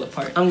Things Fall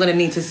Apart. I'm going to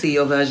need to see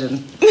your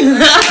version.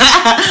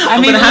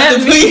 I'm going to have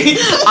to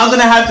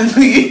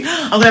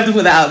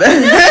put that out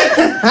there.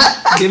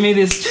 Give me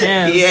this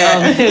chance.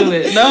 I'll do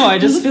it. No, I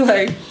just feel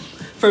like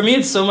for me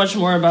it's so much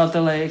more about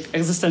the like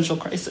existential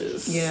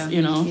crisis.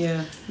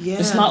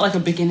 It's not like a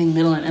beginning,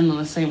 middle, and end in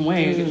the same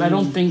way. I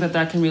don't think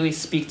that can really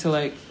speak to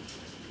like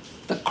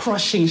the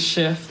crushing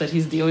shift that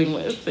he's dealing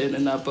with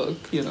in that book,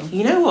 You know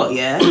what,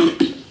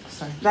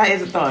 Sorry.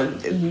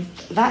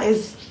 That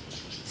is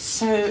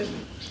so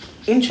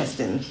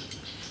interesting,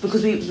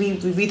 because we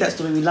read that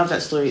story, we love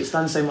that story, it's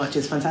done so much,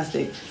 it's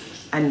fantastic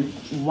and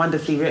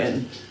wonderfully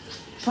written.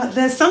 But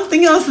there's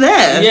something else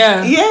there.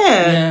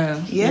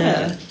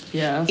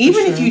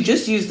 Even if you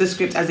just use the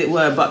script as it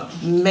were, but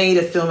made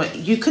a film,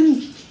 you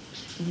can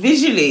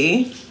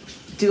visually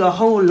do a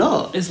whole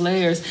lot. It's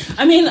layers.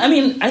 I mean,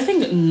 I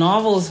think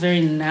novels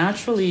very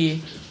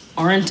naturally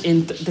aren't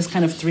in this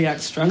kind of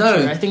 3-act structure.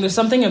 No. I think there's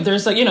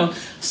like,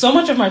 so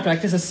much of my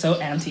practice is so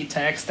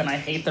anti-text and I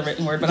hate the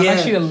written word, but I'm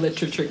actually a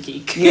literature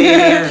geek.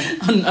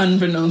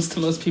 Unbeknownst to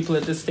most people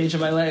at this stage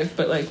of my life.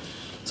 But like,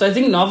 so I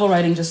think novel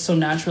writing just so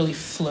naturally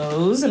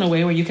flows in a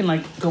way where you can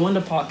like go into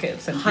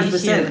pockets and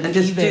 100% and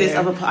just do this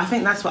other part. I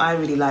think that's what I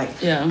really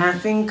like. Yeah. And I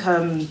think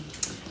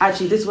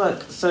actually this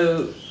work,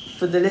 so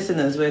for the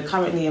listeners, we're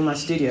currently in my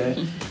studio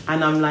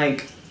and I'm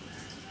like,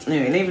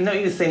 anyway, not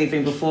even say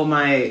anything before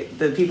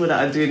the people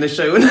that are doing the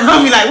show and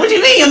I'll be like, what do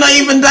you mean you're not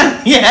even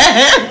done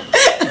yet?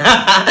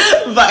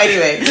 But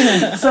anyway,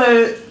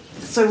 so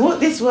what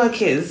this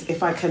work is,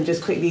 if I can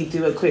just quickly do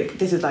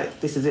this is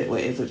it,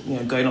 what it is,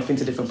 going off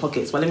into different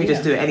pockets, but let me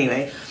just do it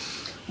anyway.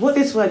 What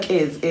this work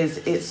is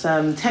it's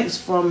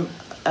text from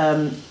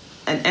an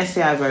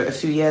essay I wrote a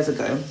few years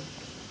ago,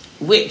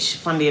 which,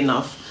 funnily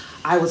enough,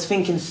 I was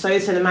thinking so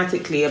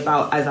cinematically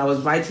about as I was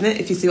writing it,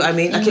 if you see what I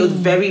mean. Like, it was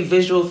very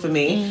visual for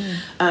me.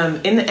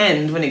 In the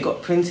end, when it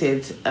got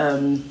printed,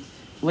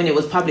 when it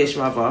was published,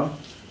 rather,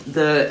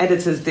 the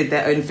editors did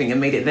their own thing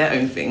and made it their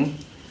own thing,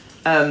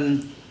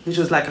 which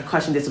was like a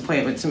crushing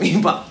disappointment to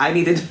me. But I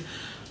needed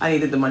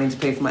the money to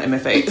pay for my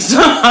MFA. So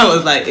I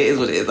was like, it is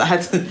what it is. I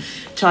had to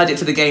charge it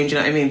to the game, do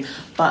you know what I mean?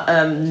 But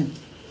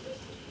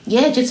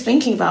just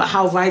thinking about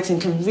how writing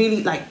can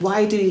really, like,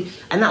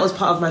 and that was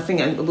part of my thing,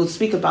 and we'll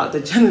speak about the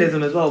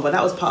journalism as well, but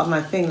that was part of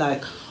my thing,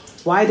 like,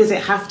 why does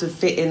it have to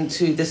fit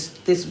into this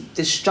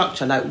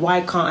structure? Like,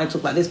 why can't I talk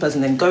about this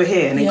person, then go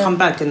here, and then come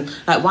back, and,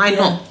 like, why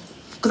not?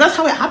 Because that's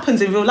how it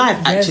happens in real life,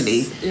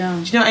 actually. Yeah.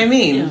 Do you know what I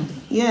mean?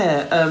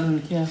 Yeah,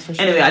 for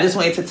sure. Anyway, I just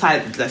wanted to draw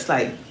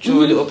a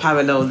little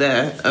parallel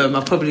there. I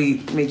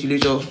probably made you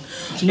lose your...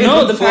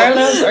 No, the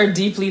parallels are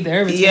deeply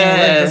there between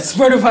that's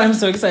part of why I'm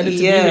so excited to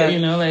be here,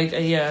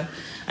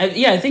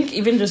 I think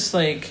even just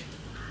like,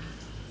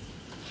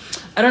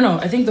 I don't know,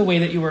 I think the way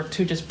that you work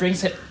too just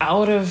brings it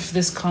out of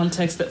this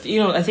context that,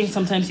 I think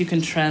sometimes you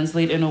can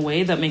translate in a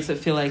way that makes it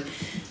feel like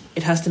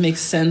it has to make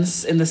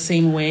sense in the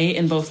same way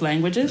in both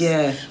languages.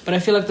 Yeah. But I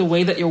feel like the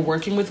way that you're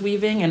working with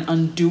weaving and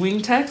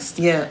undoing text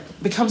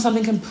becomes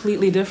something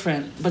completely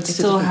different, but it's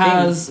still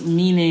has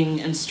meaning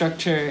and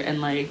structure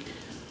and like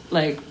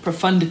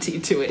profundity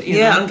to it. You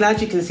know? I'm glad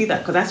you can see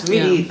that, because that's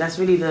really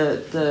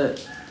the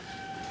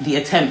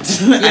attempt,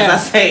 as I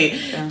say,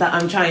 that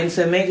I'm trying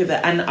to make of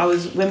it. And I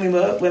was when we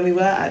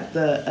were at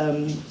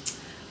the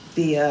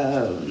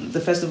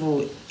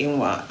festival in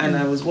Wa, and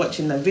I was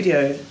watching the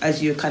video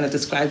as you're kind of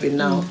describing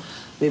now,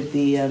 with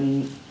the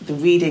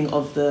reading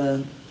of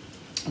the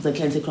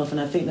Kente cloth, and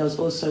I think there was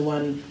also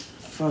one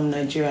from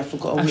Nigeria. I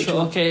forgot which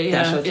one.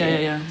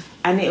 Yeah.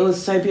 And it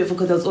was so beautiful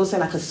because there was also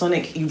like a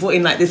sonic. You brought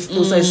in like this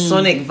also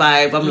sonic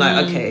vibe. I'm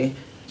like, okay,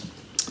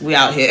 we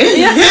out here.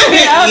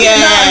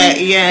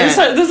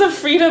 There's a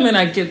freedom in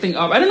getting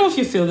up. I don't know if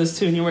you feel this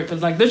too in your work,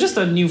 but like there's just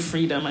a new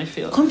freedom. I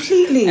feel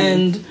completely,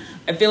 and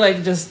I feel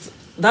like just.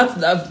 That's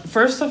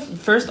first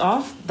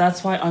off.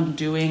 That's why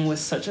undoing was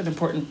such an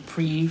important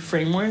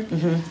pre-framework.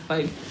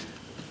 Like,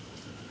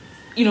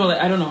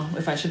 I don't know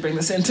if I should bring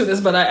this into this,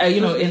 but I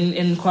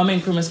in Kwame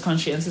Nkrumah's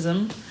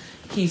Conscientism,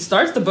 he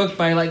starts the book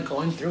by like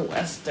going through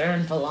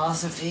Western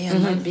philosophy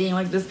and like being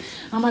like this.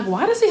 And I'm like,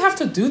 why does he have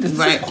to do this?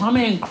 This is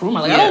Kwame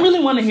Nkrumah. Like, I don't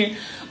really want to hear.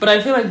 But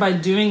I feel like by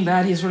doing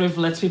that, he sort of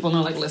lets people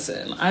know, like,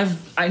 listen, I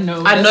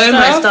know my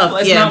stuff.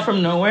 It's not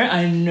from nowhere.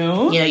 I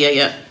know.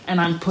 Yeah. And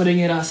I'm putting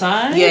it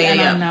aside.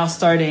 I'm now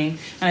starting.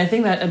 And I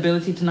think that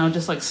ability to now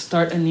just like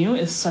start anew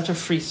is such a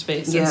free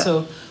space. And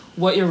so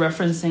what you're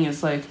referencing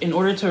is like, in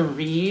order to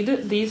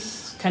read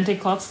these kente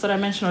cloths that I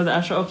mentioned, or the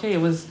Asha, it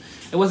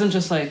wasn't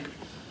just like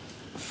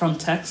from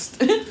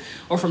text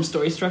or from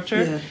story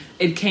structure.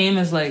 It came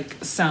as like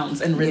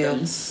sounds and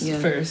rhythms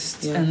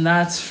first, and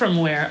that's from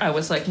where I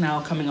was like now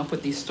coming up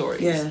with these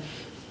stories.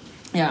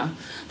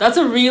 That's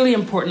a really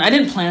important. I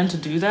didn't plan to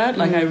do that.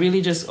 Like, I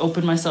really just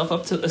opened myself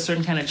up to a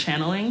certain kind of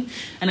channeling,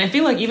 and I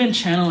feel like even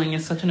channeling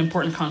is such an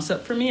important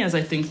concept for me as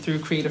I think through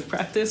creative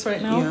practice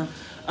right now.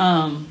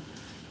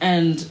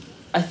 And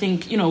I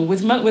think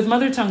with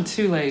mother tongue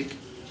too, like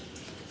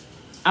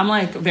I'm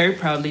like very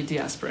proudly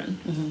diasporan.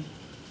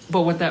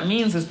 But what that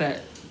means is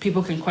that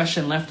people can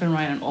question left and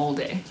right and all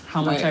day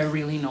how much I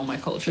really know my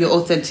culture. Your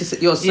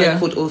authenticity, your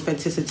so-called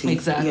authenticity.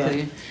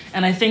 Exactly.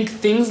 And I think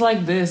things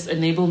like this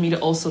enable me to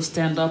also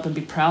stand up and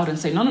be proud and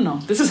say, no,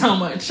 this is how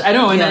much. I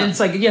know. And it's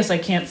like, yes, I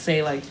can't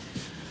say like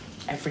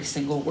every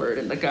single word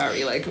in the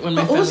Gari. Like when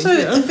my also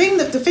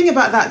the thing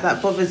about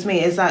that bothers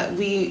me is that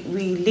we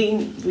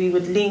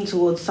would lean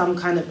towards some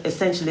kind of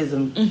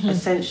essentialism.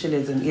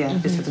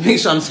 Just to make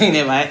sure I'm saying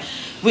it right,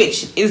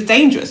 which is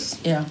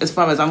dangerous as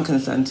far as I'm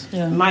concerned.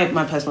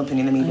 My personal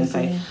opinion, let me even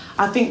say.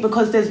 I think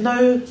because there's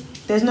no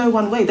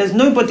one way. There's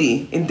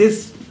nobody in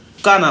this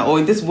Ghana or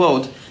in this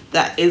world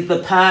that is the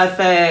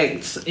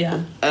perfect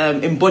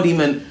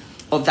embodiment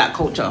of that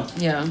culture.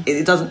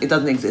 It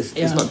doesn't exist.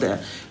 It's not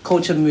there.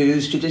 Culture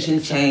moves,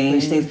 traditions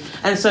change, things.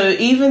 And so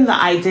even the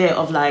idea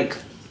of like,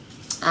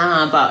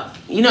 but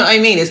you know what I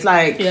mean? It's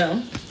like,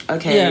 no.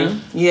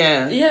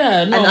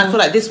 And I feel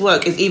like this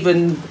work is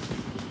even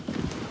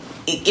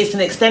it's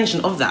an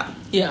extension of that.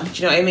 Yeah. Do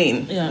you know what I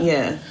mean?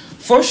 Yeah.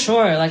 For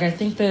sure. Like, I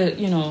think that,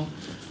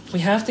 we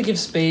have to give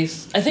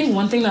space. I think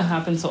one thing that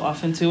happens so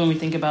often, too, when we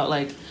think about,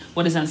 like,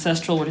 what is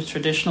ancestral, what is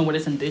traditional, what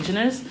is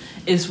indigenous,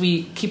 is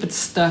we keep it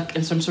stuck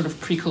in some sort of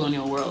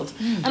pre-colonial world.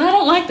 And I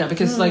don't like that,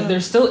 because, like,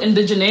 there's still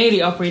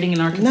indigeneity operating in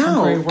our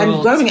contemporary world.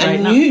 And growing right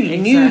and now.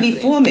 newly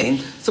forming.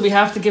 So we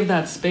have to give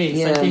that space.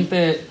 Yeah. I think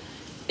that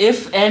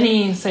if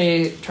any,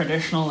 say,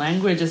 traditional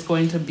language is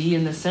going to be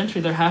in this century,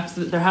 there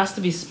has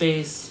to be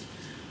space.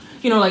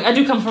 Like, I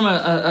do come from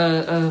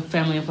a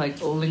family of,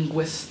 like,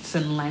 linguists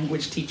and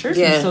language teachers.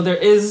 Yeah. And so there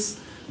is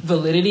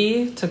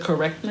validity to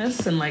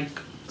correctness and, like,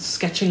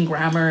 sketching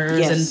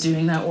grammars and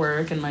doing that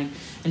work and, like,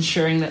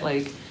 ensuring that,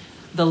 like,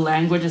 the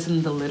language is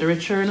in the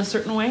literature in a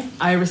certain way.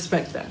 I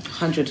respect that.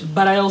 100.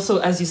 But I also,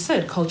 as you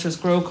said, cultures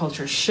grow,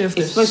 cultures shift.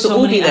 It's supposed to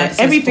all be there.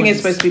 Everything is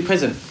supposed to be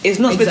present. It's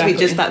not supposed to be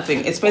just that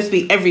thing. It's supposed to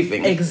be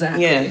everything.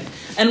 Exactly. Yeah.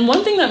 And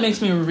one thing that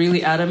makes me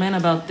really adamant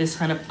about this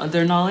kind of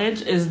other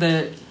knowledge is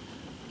that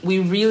we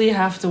really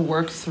have to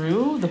work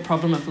through the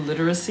problem of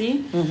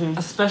literacy,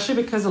 especially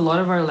because a lot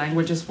of our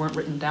languages weren't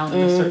written down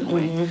in a certain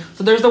way.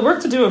 So there's the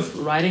work to do of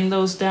writing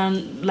those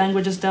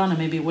languages down, and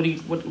maybe what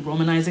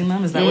romanizing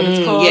them, is that what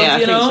it's called? Yeah, I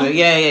think so.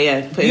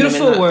 Yeah.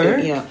 Beautiful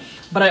word. Yeah.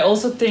 But I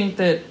also think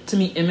that, to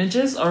me,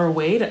 images are a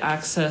way to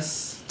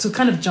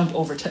kind of jump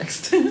over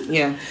text.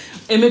 Yeah.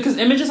 And because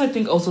images, I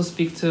think, also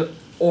speak to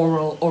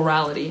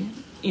orality,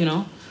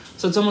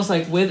 So it's almost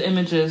like with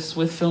images,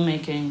 with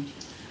filmmaking,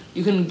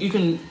 you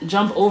can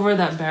jump over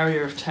that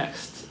barrier of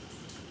text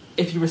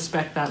if you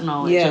respect that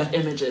knowledge of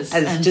images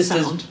and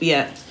sound.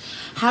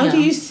 How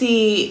do you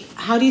see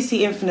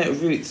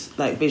Infinite Roots,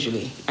 like,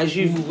 visually, as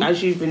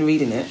you've been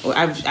reading it, or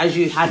as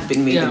you had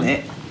been reading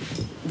it?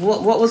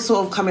 What was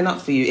sort of coming up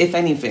for you, if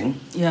anything?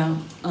 Yeah.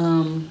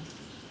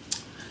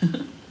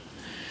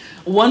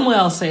 One way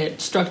I'll say it,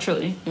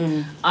 structurally,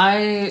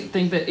 I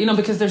think that,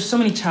 because there's so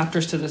many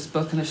chapters to this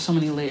book and there's so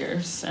many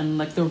layers, and,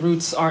 like, the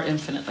roots are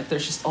infinite. Like,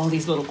 there's just all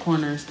these little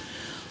corners.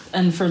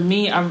 And for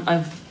me,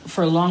 I've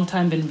for a long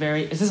time been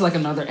this is like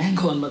another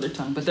angle on Mother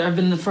Tongue, but I've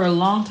been for a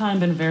long time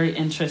been very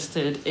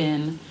interested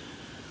in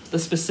the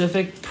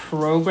specific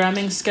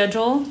programming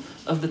schedule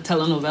of the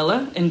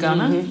telenovela in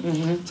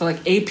Ghana. So, like,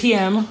 8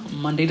 p.m.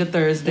 Monday to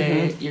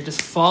Thursday, you're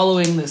just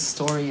following this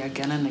story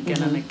again and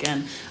again and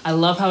again. I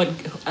love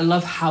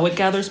how it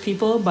gathers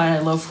people, but I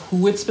love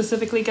who it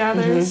specifically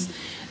gathers.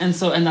 And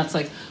that's,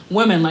 like,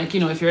 women, like,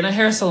 if you're in a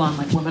hair salon,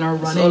 like, women are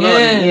running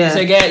in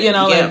to get,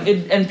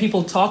 like, and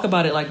people talk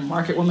about it, like,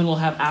 market women will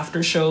have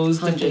after shows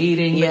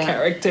debating the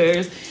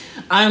characters.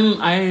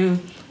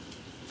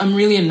 I'm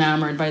really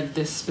enamored by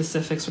this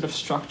specific sort of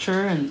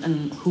structure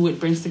and who it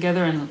brings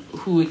together and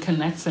who it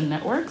connects and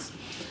networks.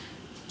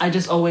 I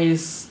just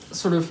always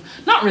sort of,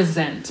 not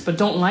resent, but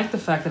don't like the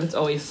fact that it's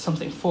always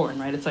something foreign,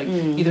 right? It's like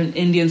either an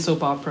Indian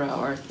soap opera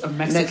or a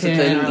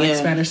Mexican or, like,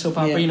 Spanish soap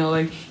opera,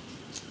 like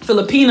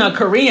Filipino,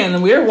 Korean,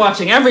 and we're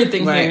watching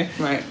everything here.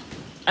 Right.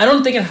 I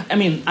don't think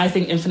I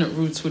think Infinite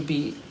Roots would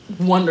be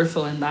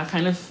wonderful in that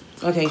kind of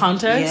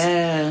context.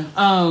 Yeah.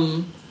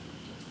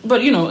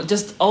 But,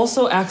 just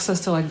also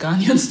access to, like,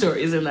 Ghanaian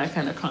stories in that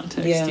kind of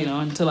context,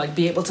 and to, like,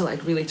 be able to,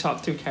 like, really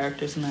talk through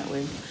characters in that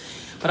way.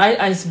 But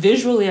I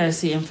visually, I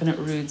see Infinite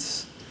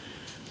Roots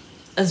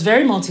as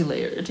very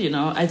multi-layered,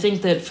 I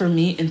think that, for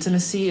me,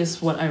 intimacy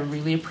is what I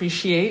really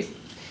appreciate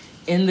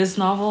in this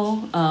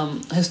novel,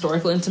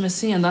 historical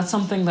intimacy, and that's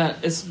something that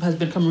has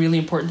become really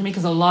important to me,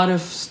 because a lot of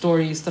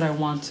stories that I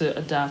want to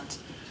adapt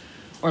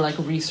or, like,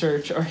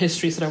 research, or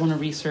histories that I want to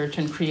research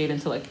and create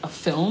into, like, a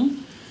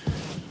film,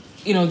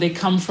 they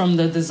come from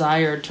the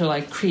desire to,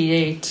 like,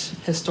 create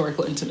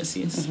historical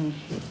intimacies.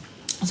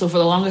 So for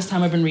the longest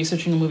time, I've been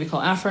researching a movie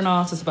called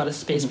Afronauts. It's about a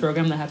space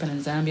program that happened in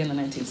Zambia in the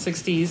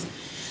 1960s.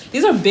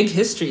 These are big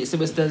histories. It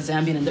was the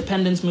Zambian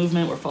independence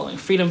movement. We're following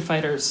freedom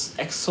fighters,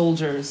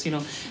 ex-soldiers.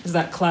 It's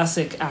that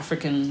classic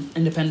African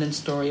independence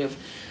story of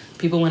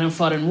people went and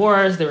fought in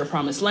wars. They were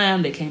promised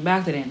land. They came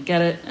back. They didn't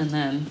get it. And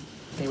then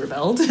they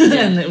rebelled.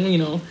 And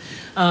then,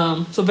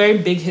 so very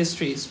big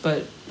histories.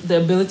 But the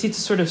ability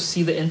to sort of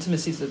see the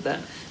intimacies of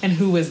that and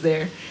who was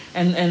there.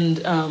 And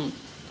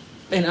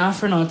in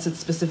Afronauts, it's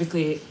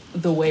specifically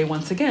the way,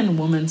 once again,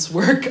 women's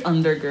work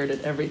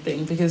undergirded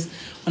everything. Because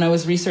when I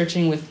was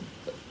researching with,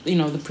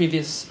 the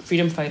previous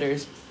freedom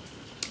fighters,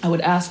 I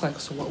would ask, like,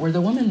 so what were the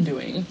women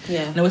doing?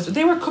 Yeah. And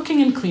they were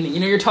cooking and cleaning.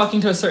 You're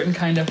talking to a certain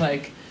kind of,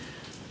 like,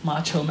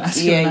 macho,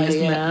 masculinized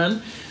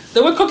man.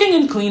 They were cooking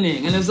and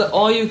cleaning, and it was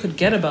all you could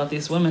get about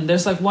these women.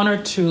 There's, like, one or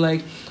two,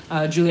 like,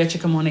 Julia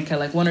Chikamonica,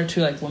 like, one or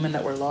two, like, women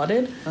that were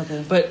lauded.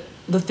 Okay. But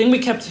the thing we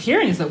kept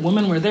hearing is that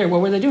women were there.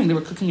 What were they doing? They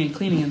were cooking and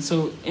cleaning. And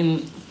so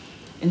in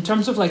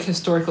terms of, like,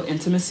 historical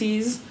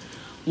intimacies,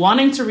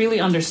 wanting to really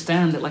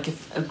understand that, like,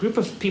 if a group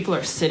of people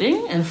are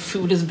sitting and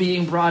food is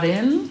being brought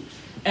in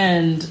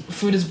and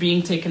food is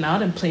being taken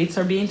out and plates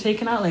are being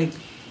taken out, like,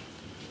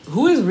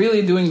 who is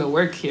really doing the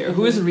work here?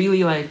 Who is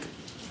really, like,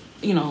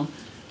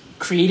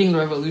 creating the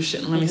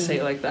revolution. Let me say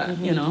it like that,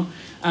 you know?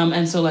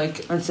 And so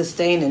like... And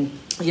sustaining.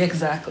 Yeah,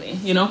 exactly.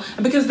 You know,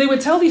 because they would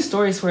tell these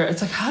stories where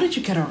it's like, how did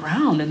you get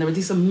around? And there were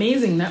these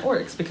amazing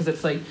networks because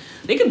it's like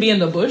they could be in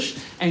the bush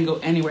and go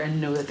anywhere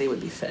and know that they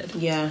would be fed.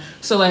 Yeah.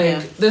 So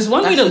like, there's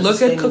one way to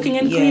look at cooking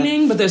and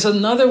cleaning, but there's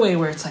another way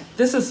where it's like,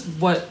 this is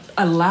what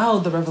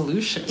allowed the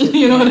revolution.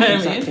 You know what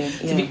I mean?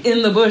 To be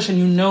in the bush and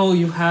you know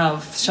you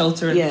have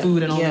shelter and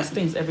food and all these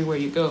things everywhere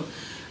you go.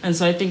 And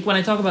so I think when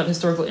I talk about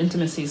historical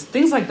intimacies,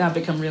 things like that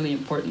become really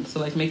important. So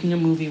like making a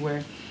movie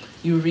where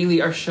you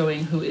really are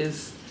showing who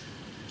is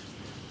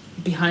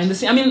behind the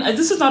scene. I mean,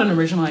 this is not an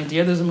original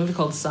idea. There's a movie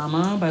called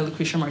Zama by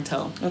Lucretia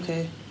Martel.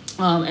 Okay.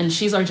 And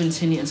she's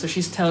Argentinian, so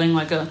she's telling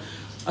like a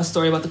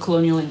story about the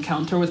colonial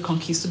encounter with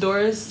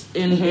conquistadors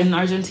in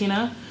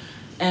Argentina.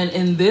 And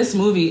in this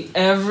movie,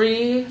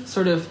 every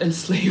sort of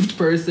enslaved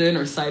person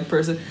or side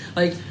person,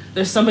 like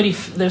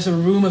there's a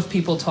room of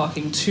people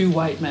talking to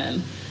white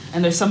men,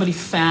 and there's somebody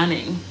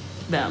fanning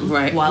them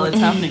while it's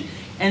happening.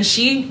 And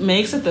she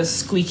makes it the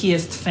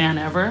squeakiest fan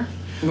ever.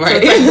 Right. So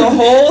it's like the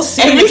whole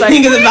scene is like,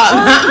 is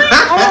about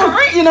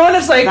that. You know, and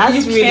it's like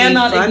you really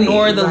cannot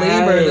ignore the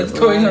labor that's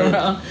going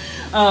around.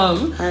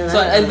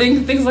 I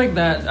think things like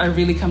that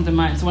really come to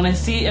mind. So when I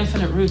see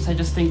Infinite Roots, I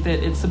just think that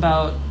it's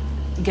about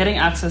getting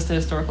access to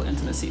historical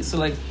intimacy. So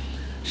like,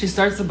 she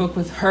starts the book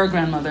with her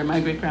grandmother, my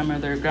great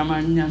grandmother,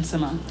 Grandma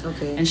Nyansema.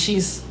 Okay. And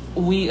she's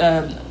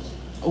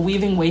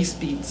weaving waist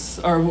beads,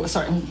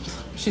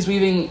 she's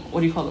weaving, what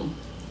do you call them?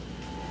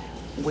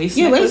 Waist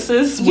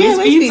necklaces?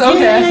 Waist beads?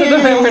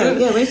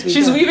 Okay. Waist beads,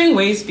 she's weaving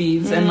waist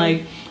beads and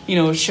like, you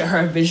know,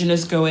 her vision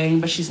is going,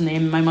 but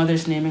my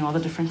mother's naming all the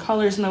different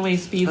colors in the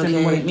waist beads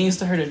and what it means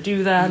to her to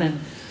do that. And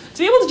to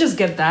be able to just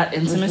get that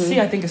intimacy,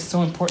 I think is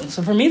so important.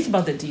 So for me, it's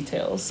about the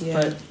details.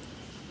 But,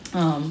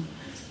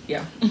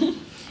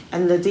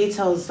 And the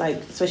details, like,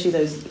 especially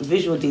those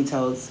visual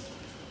details,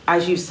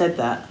 as you said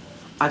that,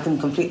 I can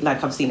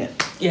I've seen it.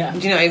 Yeah. Do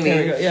you know what I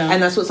mean? Yeah.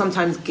 And that's what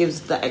sometimes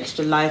gives the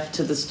extra life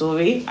to the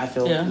story, I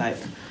feel like.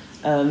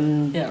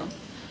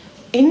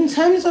 In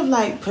terms of,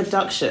 like,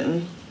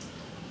 production,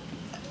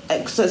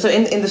 so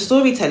in the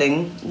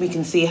storytelling, we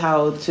can see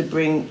how to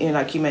bring, you know,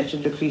 like you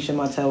mentioned, Lucretia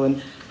Martel,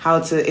 and how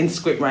to, in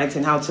script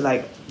writing, how to,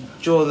 like,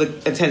 draw the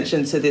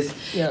attention to this.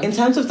 Yeah. In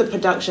terms of the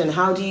production,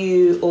 how do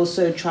you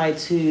also try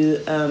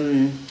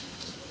to,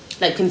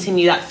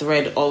 continue that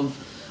thread of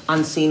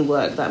unseen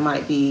work that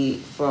might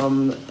be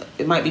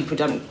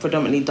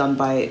predominantly done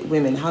by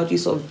women? How do you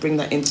sort of bring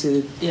that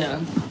into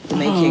the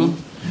making?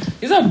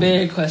 These are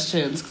big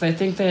questions, because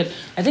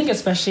I think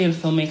especially in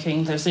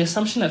filmmaking, there's the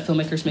assumption that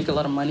filmmakers make a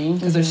lot of money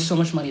because there's so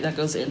much money that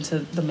goes into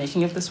the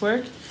making of this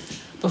work.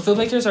 But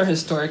filmmakers are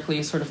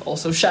historically sort of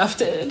also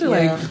shafted.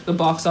 Like, the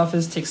box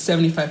office takes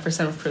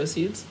 75% of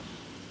proceeds.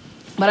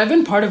 But I've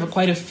been part of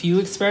quite a few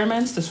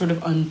experiments to sort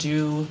of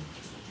undo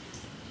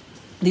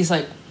these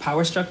like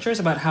power structures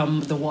about how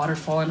the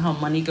waterfall and how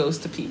money goes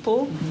to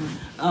people.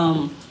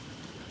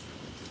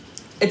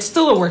 It's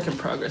still a work in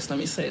progress, let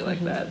me say it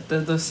like that.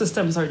 The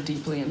systems are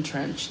deeply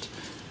entrenched.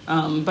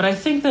 But I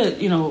think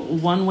that, you know,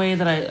 one way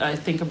that I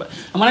think about,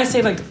 and when I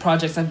say like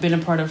projects, I've been a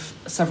part of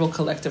several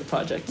collective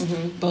projects,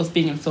 both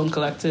being in film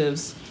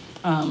collectives,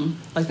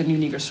 like the New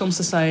Negroes Film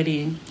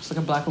Society, it's like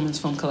a Black women's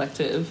film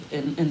collective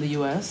in the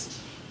US.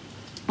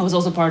 I was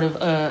also part of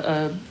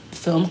a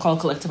film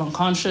called Collective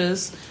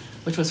Unconscious,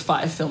 which was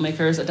 5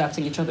 filmmakers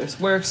adapting each other's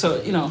work.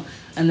 So, you know,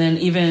 and then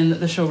even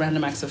the show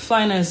Random Acts of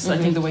Flyness, I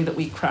think the way that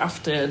we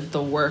crafted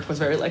the work was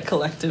very like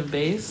collective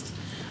based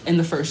in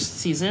the first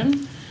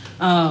season.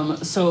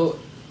 So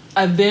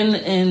I've been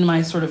in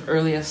my sort of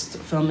earliest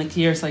filmic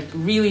years, like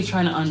really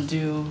trying to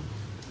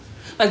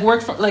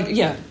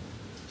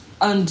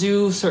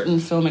undo certain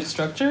filmic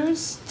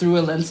structures through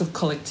a lens of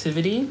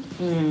collectivity.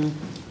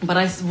 But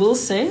I will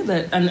say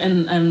that,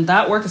 and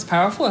that work is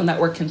powerful and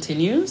that work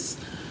continues.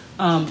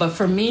 But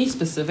for me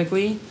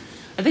specifically,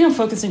 I think I'm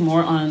focusing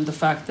more on the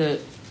fact that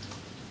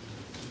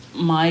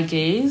my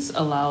gaze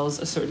allows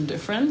a certain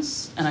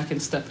difference, and I can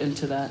step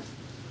into that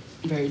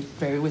very,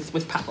 very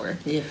with power.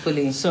 Yeah,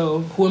 fully. So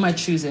who am I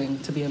choosing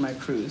to be in my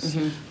crews?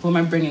 Who am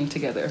I bringing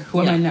together?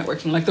 Who am I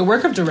networking? Like, the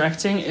work of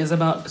directing is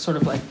about sort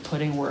of like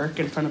putting work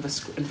in front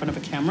of a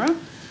camera,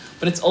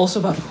 but it's also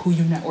about who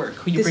you network,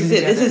 who you bring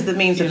together. This is the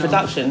means of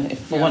production,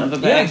 for want of a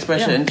better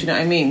expression. Do you know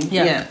what I mean?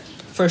 Yeah.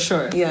 For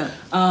sure. Yeah.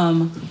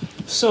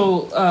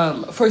 So,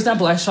 for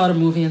example, I shot a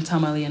movie in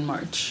Tamale in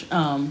March.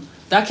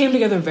 That came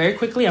together very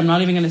quickly. I'm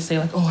not even going to say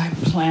like, oh, I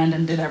planned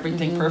and did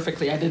everything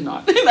perfectly. I did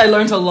not. I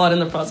learned a lot in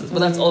the process, but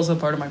that's also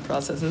part of my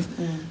processes,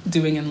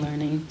 doing and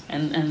learning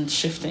and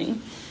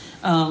shifting.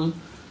 But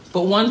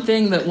one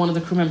thing that one of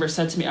the crew members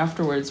said to me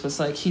afterwards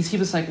was like, he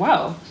was like,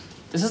 wow,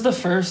 this is the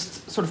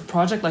first sort of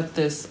project like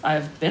this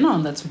I've been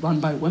on that's run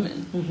by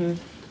women.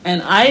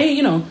 And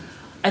I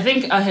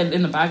think I had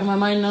in the back of my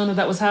mind known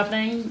that was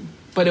happening,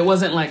 but it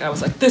wasn't like I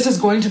was like, this is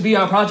going to be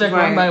our project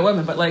run by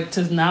women. But like,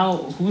 to now,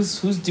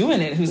 who's doing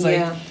it? Who's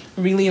like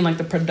really in like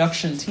the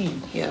production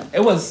team? Yeah,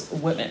 it was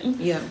women.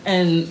 Yeah,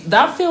 and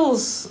that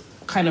feels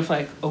kind of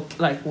like okay,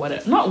 like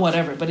whatever, not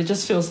whatever, but it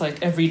just feels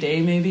like every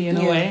day maybe in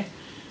a way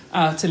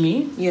to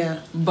me.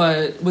 Yeah.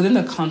 But within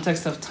the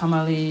context of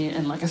tamale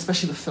and like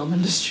especially the film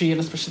industry and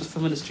especially the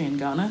film industry in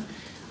Ghana,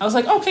 I was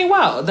like, okay,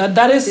 wow,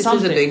 that is this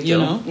something, is a big deal.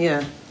 you know?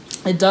 Yeah.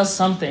 It does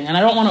something, and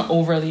I don't want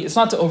to it's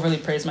not to overly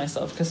praise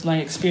myself, because my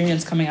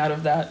experience coming out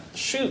of that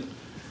shoot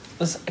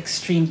was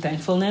extreme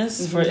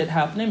thankfulness for it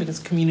happening, because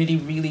community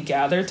really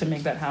gathered to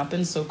make that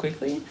happen so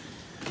quickly.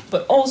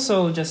 But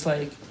also just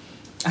like,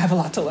 I have a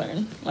lot to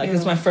learn. Like,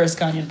 it's my first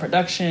Ghanaian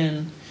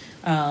production.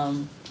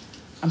 I'm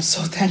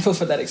so thankful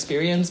for that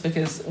experience,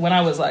 because when I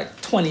was like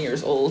 20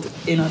 years old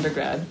in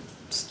undergrad,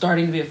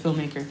 starting to be a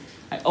filmmaker,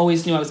 I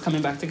always knew I was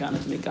coming back to Ghana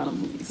to make Ghana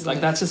movies.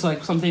 Like, that's just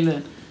like something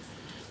that,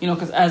 you know,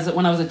 because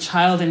when I was a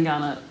child in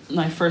Ghana,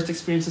 my first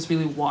experience was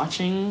really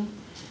watching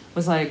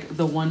was like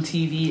the one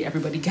TV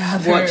everybody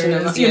gathers.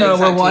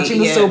 We're watching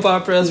the soap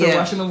operas, we're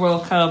watching the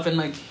World Cup, and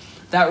like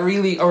that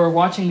really, or we're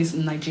watching these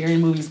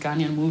Nigerian movies,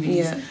 Ghanaian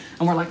movies, and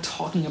we're like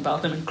talking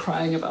about them and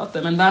crying about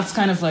them, and that's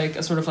kind of like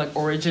a sort of like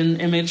origin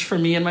image for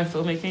me in my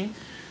filmmaking.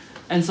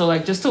 And so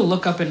like just to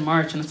look up in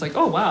March and it's like,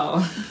 oh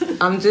wow,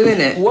 I'm doing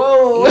it.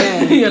 Whoa,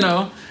 you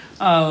know,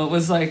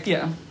 was like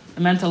it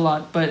meant a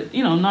lot, but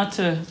you know, I'm not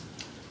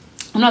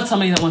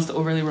somebody that wants to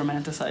overly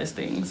romanticize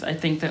things. I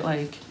think that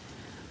like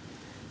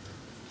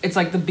it's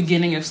like the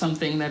beginning of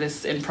something that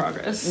is in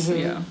progress.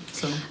 Yeah.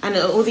 So, and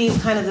all these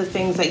kind of the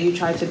things that you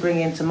try to bring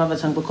into Mother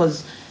Tongue,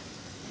 because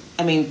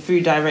I mean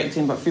through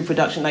directing, but through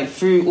production, like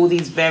through all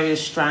these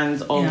various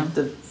strands of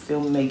the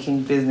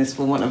filmmaking business,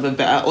 for want of a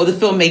better, or the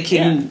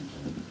filmmaking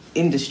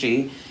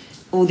industry,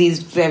 all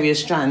these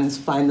various strands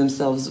find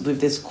themselves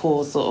with this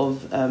core sort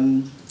of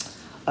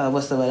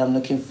what's the word I'm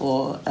looking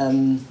for?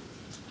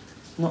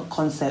 Not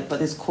concept, but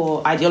this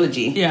core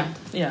ideology. Yeah.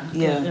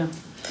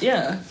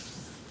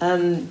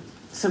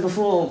 So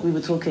before we were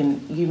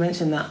talking, you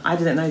mentioned that, I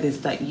didn't know this,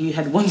 that you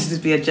had wanted to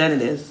be a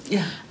journalist.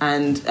 Yeah.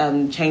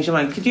 And changed your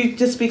mind. Could you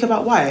just speak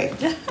about why?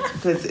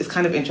 Because it's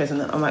kind of interesting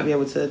that I might be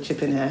able to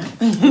chip in here.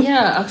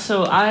 Yeah.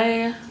 So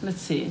let's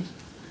see.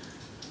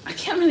 I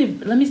can't really.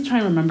 Let me try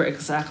and remember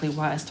exactly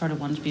why I started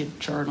wanting to be a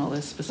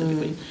journalist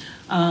specifically.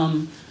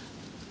 So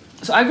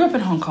I grew up in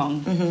Hong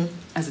Kong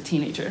as a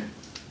teenager,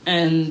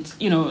 and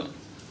you know,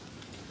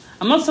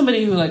 I'm not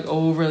somebody who like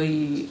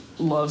overly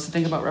loves to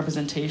think about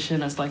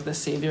representation as like the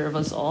savior of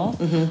us all,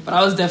 but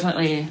I was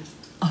definitely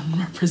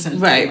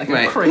unrepresented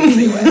a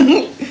crazy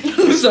way.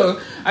 So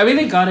I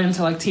really got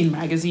into like teen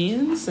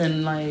magazines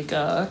and like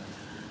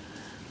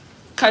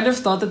kind of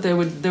thought that there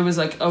was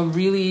like a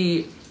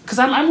really, because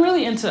I'm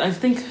really into, I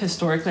think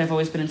historically I've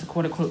always been into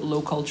quote unquote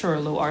low culture or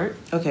low art.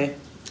 Okay.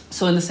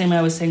 So in the same way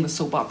I was saying the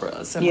soap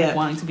operas and like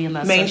wanting to be in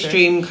that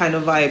mainstream sector. Kind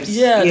of vibes.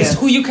 Just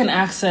who you can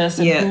access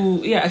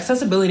and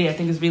accessibility I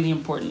think is really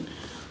important.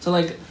 So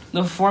like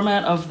the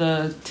format of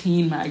the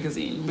teen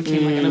magazine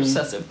became like an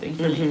obsessive thing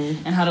for me,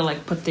 and how to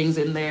like put things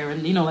in there,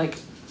 and you know, like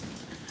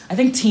I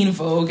think Teen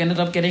Vogue ended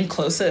up getting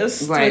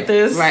closest with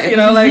this. Right. You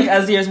know, like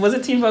as years, was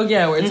it Teen Vogue?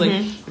 Yeah, where it's like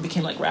it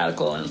became like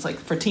radical and it's like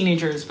for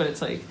teenagers, but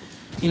it's like,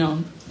 you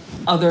know,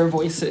 other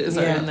voices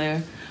are in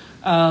there.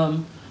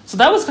 So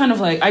that was kind of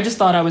like, I just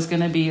thought I was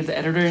going to be the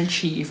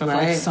editor-in-chief of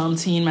like some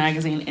teen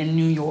magazine in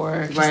New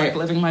York, just like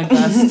living my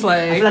best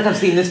like... I feel like I've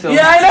seen this film.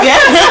 Yeah,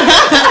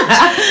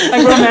 I know.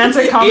 Like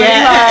romantic comedy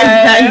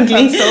vibes.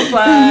 I'm so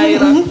fly,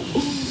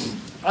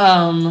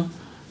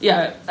 you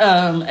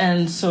know.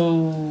 And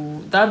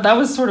so that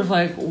was sort of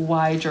like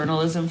why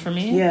journalism for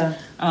me. Yeah.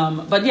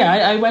 But yeah,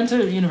 I went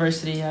to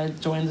university, I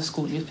joined the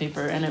school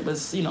newspaper, and it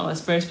was, you know, a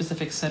very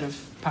specific set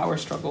of power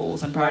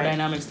struggles and power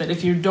dynamics that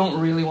if you don't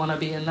really want to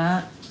be in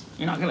that,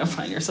 you're not going to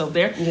find yourself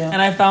there. Yeah.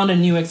 And I found a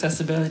new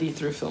accessibility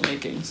through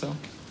filmmaking. So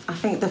I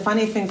think the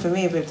funny thing for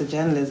me with the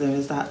journalism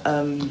is that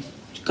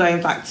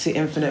going back to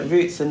Infinite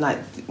Roots and like,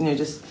 you know,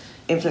 just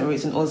Infinite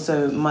Roots and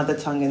also Mother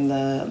Tongue and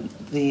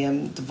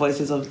the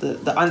voices of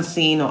the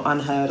unseen or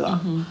unheard or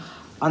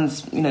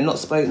you know,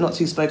 not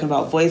too spoken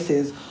about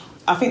voices.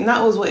 I think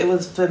that was what it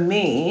was for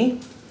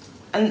me,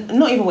 and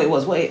not even what it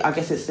was. I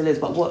guess it still is.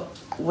 But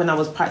when I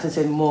was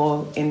practicing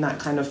more in that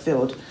kind of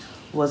field,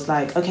 was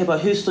like, okay, but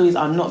whose stories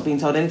are not being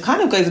told? And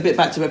kind of goes a bit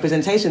back to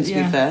representation, to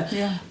be fair.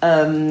 Yeah.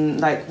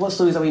 Like, what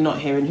stories are we not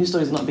hearing? Whose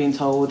stories are not being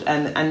told?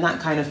 And that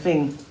kind of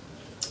thing.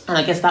 And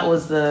I guess that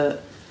was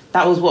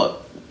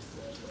what,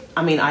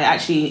 I mean, I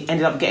actually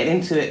ended up getting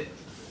into it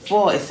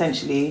for,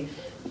 essentially.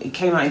 It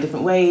came out in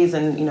different ways,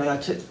 and, you know, I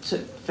took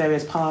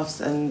various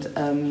paths. And,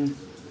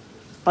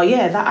 but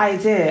yeah, that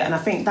idea, and I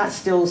think that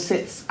still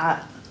sits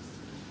at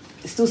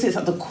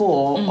the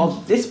core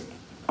of this,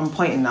 I'm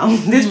pointing now,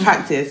 this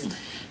practice.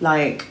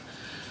 Like,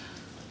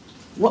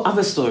 what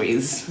other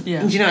stories?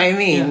 Yeah. Do you know what I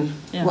mean?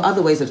 Yeah. What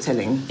other ways of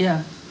telling?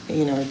 Yeah.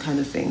 You know, kind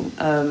of thing.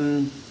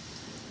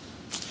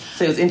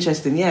 So it was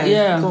interesting,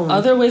 Yeah,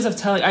 other ways of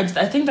telling. I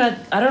think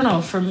that, I don't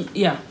know,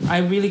 I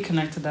really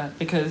connect to that,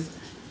 because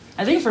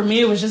I think for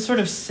me it was just sort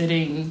of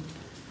sitting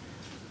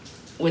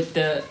with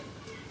the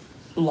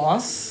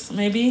loss,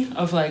 maybe,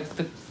 of like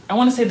I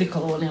want to say the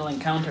colonial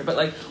encounter, but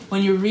like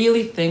when you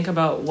really think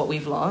about what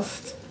we've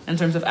lost in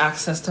terms of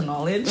access to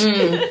knowledge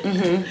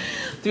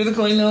through the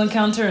colonial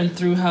encounter and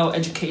through how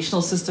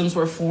educational systems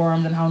were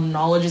formed and how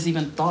knowledge is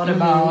even thought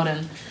about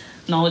and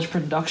knowledge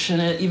production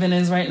it even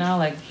is right now.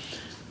 Like,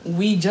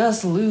 we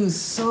just lose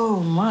so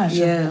much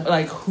of,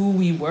 like, who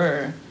we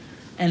were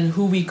and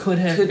who we could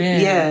have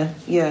been.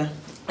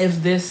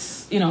 If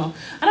this, you know,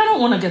 and I don't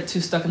want to get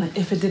too stuck in the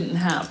if it didn't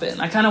happen.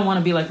 I kind of want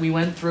to be like, we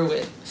went through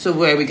it. So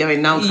where are we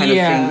going now kind of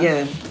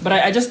thing, But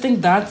I just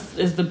think that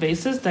is the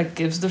basis that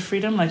gives the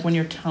freedom, like when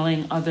you're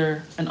telling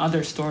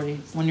another story,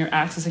 when you're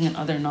accessing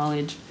another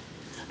knowledge.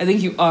 I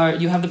think you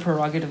have the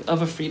prerogative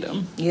of a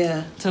freedom.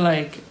 To,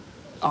 like,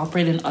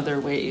 operate in other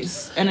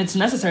ways. And it's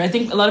necessary. I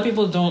think a lot of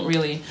people don't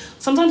really...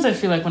 Sometimes I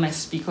feel like when I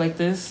speak like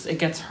this, it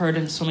gets heard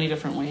in so many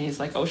different ways.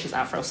 Like, oh, she's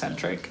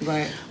Afrocentric.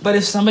 Right. But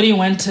if somebody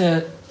went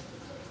to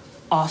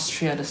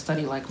Austria to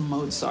study, like,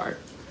 Mozart,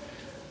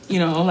 you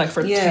know, like,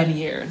 for 10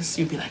 years,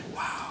 you'd be like,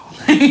 wow.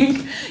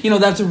 Like, you know,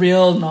 that's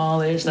real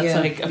knowledge. That's,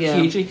 like, a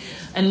PhD.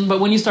 But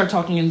when you start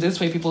talking in this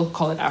way, people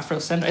call it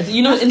Afrocentric.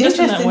 You know, that's in just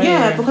in that way.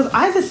 Yeah, because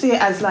I just see it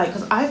as, like...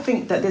 Because I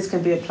think that this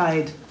can be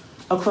applied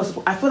across...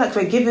 I feel like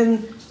we're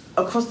given...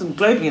 across the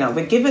globe, you know,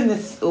 we're given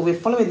this, or we're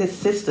following this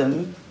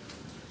system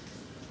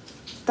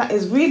that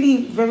is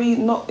really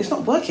it's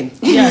not working.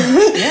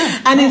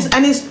 And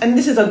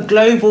this is a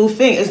global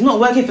thing. It's not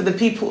working for the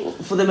people,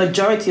 for the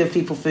majority of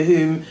people for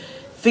whom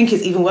think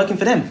it's even working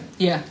for them.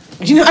 Do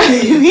you know what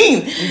I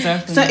mean?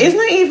 Exactly. So it's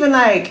not even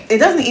like, it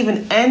doesn't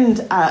even end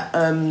at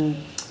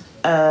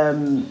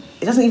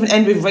it doesn't even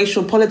end with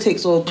racial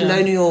politics or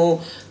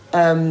colonial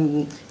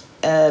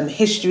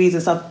histories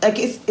and stuff. Like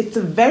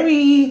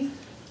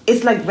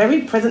it's like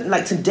very present.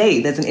 Like today,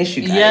 there's an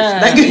issue,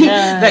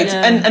 guys.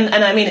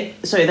 And I mean,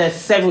 sorry, there's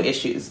several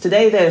issues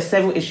today. There are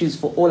several issues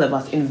for all of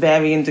us in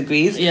varying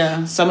degrees.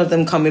 Some of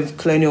them come with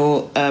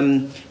colonial.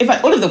 In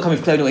fact, all of them come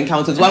with colonial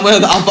encounters, one way or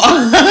the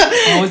other.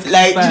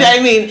 Like, do you know what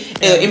I mean?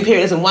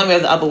 Imperialism, one way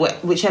or the other,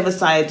 whichever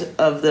side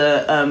of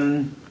the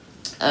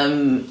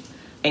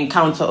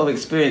encounter or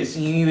experience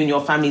you and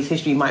your family's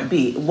history might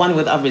be, one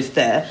way or the other is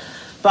there.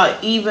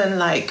 But even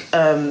like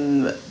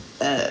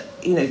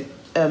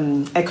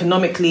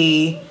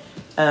economically,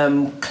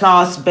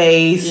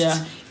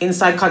 class-based,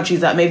 inside countries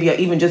that maybe are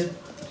even just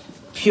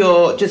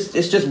pure,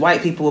 it's just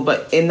white people,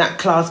 but in that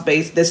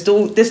class-based, there's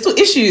still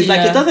issues.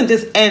 Like, it doesn't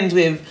just end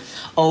with,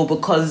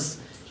 because,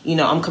 you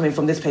know, I'm coming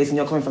from this place and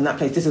you're coming from that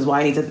place, this is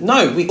why I need to...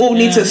 No, we all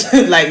need to,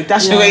 like,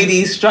 dash away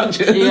these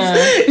structures. You know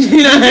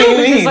what I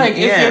mean? Because, like,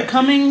 if you're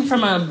coming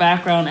from a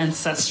background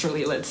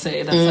ancestrally, let's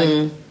say, that's,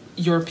 like,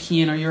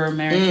 European or you're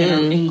American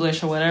or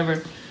English or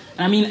whatever...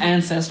 I mean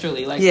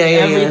ancestrally, like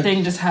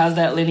everything just has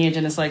that lineage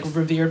and it's like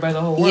revered by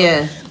the whole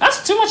world.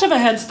 That's too much of a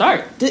head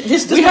start.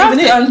 We have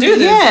to undo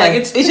this. Like,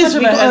 it's too much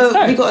of a head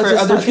start for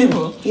other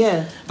people.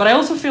 But I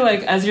also feel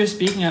like as you're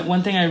speaking,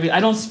 one thing I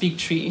don't speak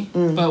Tree,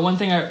 but one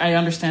thing I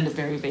understand it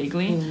very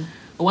vaguely.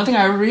 But one thing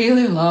I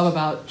really love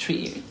about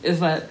Tree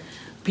is that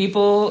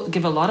people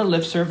give a lot of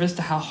lip service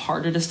to how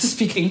hard it is to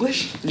speak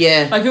English.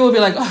 Like, people will be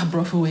like, oh,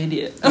 bro, who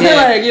idiot.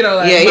 Like, you know,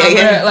 like, like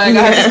I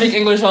have to speak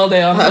English all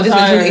day. I'm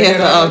tired.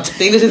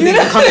 The English is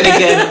coming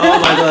again. Oh,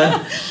 my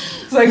God.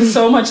 It's like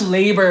so much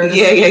labor to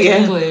speak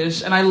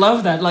English. And I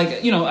love that.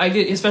 Like, you know, I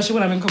get, especially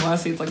when I'm in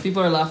Kumasi, it's like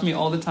people are laughing at me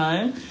all the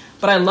time.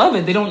 But I love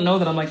it. They don't know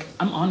that I'm like,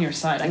 I'm on your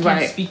side. I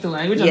can't speak the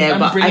language.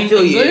 I'm bringing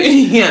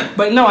English.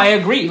 But no, I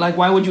agree. Like,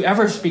 why would you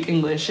ever speak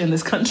English in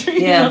this country?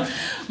 You know?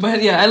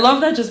 But I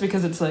love that just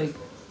because it's like,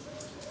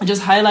 it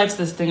just highlights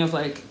this thing of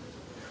like,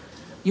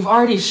 you've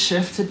already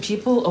shifted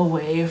people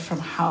away from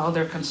how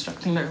they're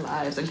constructing their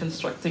lives and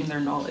constructing their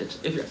knowledge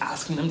if you're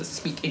asking them to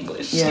speak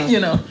English. You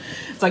know,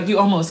 it's like you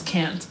almost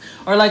can't.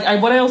 Or like,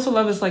 what I also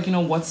love is like, you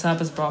know, WhatsApp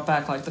has brought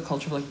back like the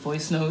culture of like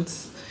voice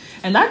notes.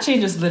 And that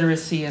changes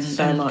literacy and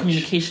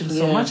communication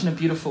so much in a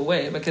beautiful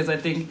way, because I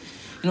think,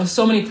 you know,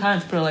 so many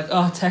times people are like,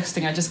 oh,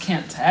 texting, I just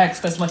can't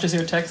text as much as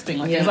you're texting.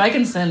 Like, because I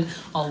can send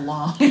a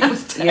long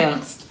ass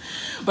text.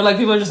 But like,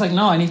 people are just like,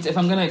 no, if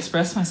I'm going to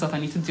express myself, I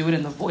need to do it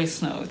in the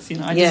voice notes, you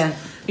know?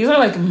 These are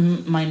like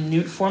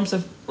minute forms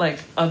of like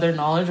other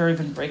knowledge, or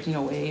even breaking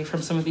away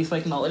from some of these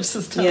like knowledge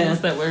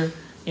systems that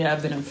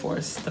have been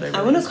enforced. That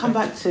I want to come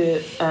back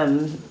to,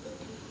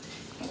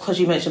 because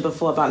you mentioned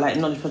before about like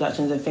knowledge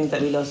productions and things that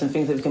we lost and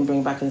things that we can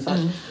bring back and such.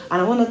 And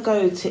I want to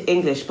go to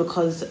English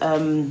because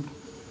I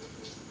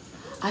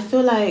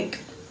feel like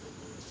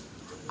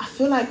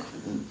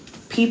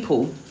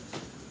people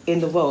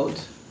in the world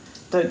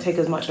don't take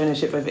as much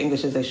ownership over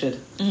English as they should.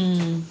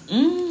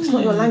 It's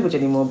not your language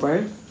anymore,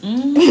 bro. Do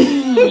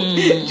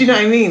you know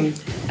what I mean?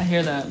 I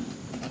hear that.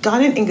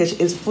 Ghanaian English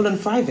is full and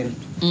thriving.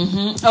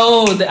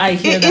 I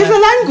hear that. It is a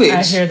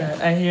language.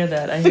 I hear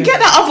that.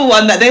 Forget that other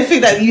one that they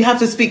think that you have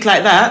to speak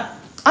like that.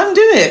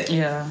 Undo it.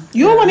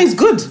 Your one is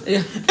good. Do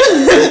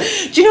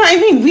you know what I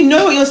mean? We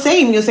know what you're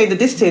saying. You're saying the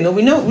this thing, or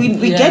we know we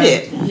get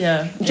it. Do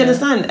you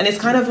understand? And it's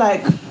kind of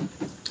like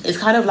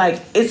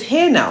it's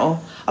here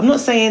now. I'm not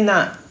saying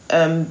that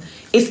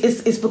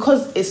it's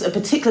because it's a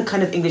particular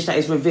kind of English that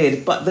is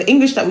revered, but the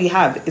English that we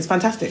have is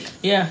fantastic.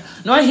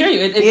 No, I hear you.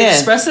 It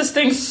expresses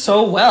things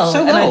so well.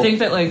 And I think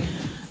that like,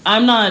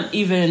 I'm not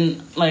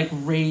even like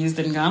raised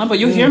in Ghana, but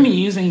you'll hear me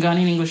using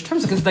Ghanaian English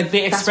terms because like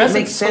they express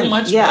it so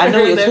much. Yeah, I know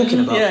what you're talking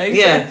about. Yeah,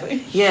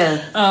 exactly.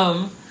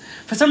 Yeah.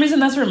 For some reason,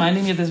 that's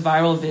reminding me of this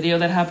viral video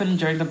that happened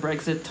during the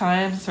Brexit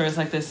times, where it's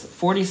like this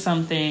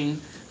 40-something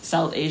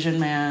South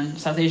Asian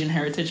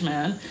heritage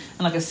man,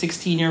 and like a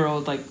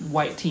 16-year-old like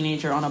white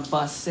teenager on a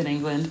bus in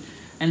England.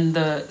 And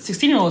the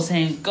 16-year-old was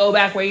saying, "Go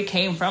back where you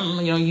came from,"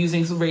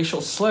 using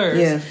racial slurs.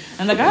 Yeah.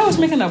 And the guy was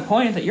making that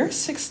point that you're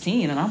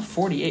 16 and I'm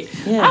 48.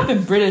 Yeah. I've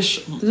been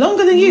British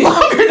longer than you.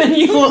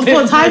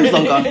 Four times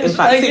longer. In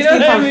fact,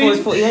 16 times 4 is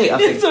 48, I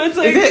think. So it's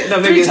like, is it? No,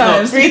 maybe 3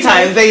 times.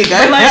 There you go.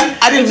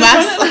 I did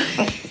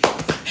maths.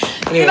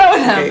 You know what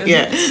happens.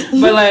 Yeah.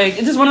 But like,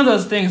 it's just one of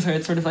those things where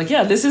it's sort of like,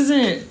 this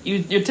isn't,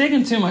 you're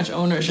taking too much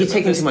ownership. You're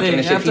taking too much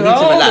ownership. After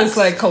all this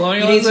like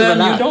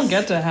colonialism, you don't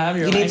get to have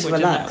your language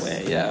in that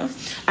way. Yeah.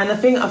 And I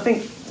think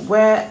it's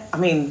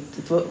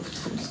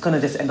going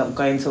to just end up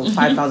going to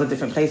 5,000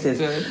 different places.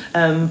 Good.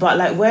 But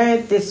like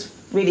where this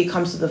really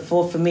comes to the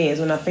fore for me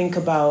is when I think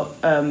about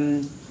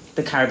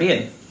the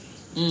Caribbean,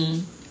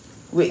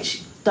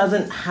 which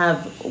doesn't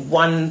have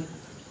one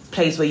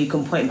place where you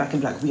can point back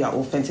and be like, we are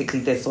authentically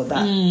this or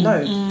that.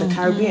 The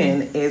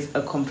Caribbean is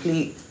a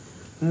complete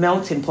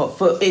melting pot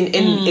for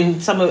in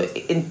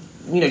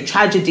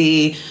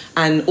tragedy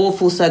and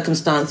awful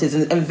circumstances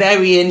and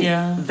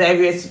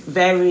various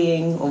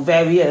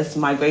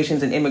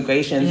migrations and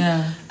immigrations,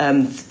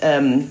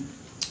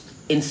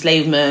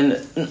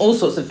 enslavement and all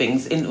sorts of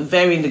things in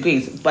varying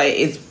degrees. But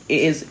it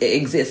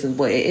exists as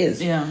what it is.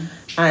 Yeah.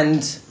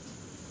 And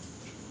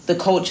the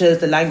cultures,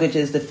 the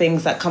languages, the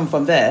things that come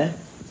from there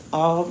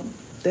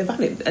they're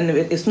valid, and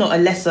it's not a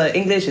lesser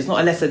English, it's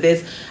not a lesser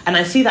this, and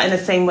I see that in the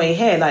same way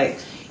here. Like,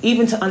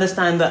 even to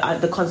understand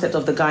the concept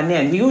of the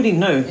Ghanaian, we already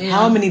know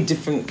how many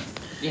different.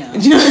 Yeah. Do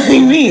you know what I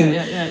mean?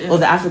 Yeah. Or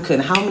the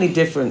African, how many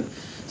different.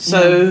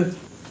 So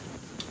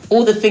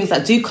all the things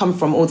that do come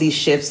from all these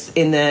shifts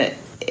in their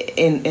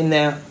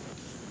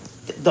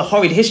the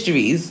horrid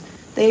histories,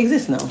 they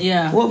exist now.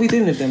 Yeah. What are we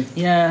doing with them?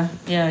 Yeah.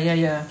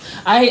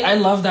 I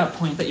love that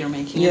point that you're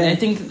making. Yeah. And I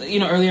think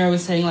earlier I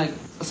was saying like,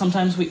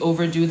 sometimes we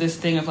overdo this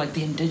thing of like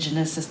the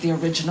indigenous is the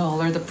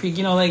original or the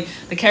like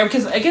the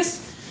Caribbean, because I guess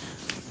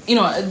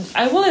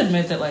I will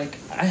admit that like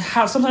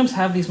I sometimes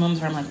have these moments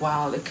where I'm like,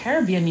 wow, the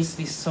Caribbean needs to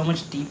be so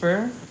much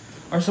deeper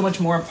or so much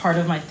more a part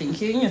of my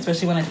thinking,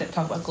 especially when I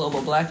talk about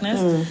global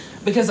blackness,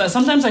 because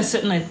sometimes I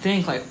sit and I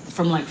think like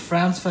from like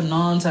Frantz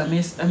Fanon to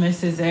Aimé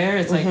Césaire,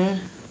 it's like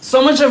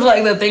so much of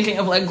like the thinking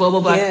of like global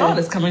black thought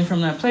is coming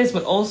from that place,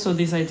 but also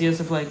these ideas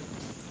of like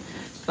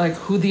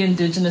who the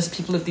indigenous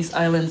people of these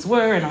islands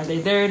were and are they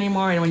there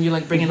anymore, and when you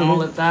like bring in all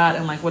of that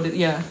and like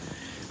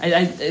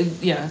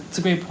it's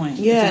a great point.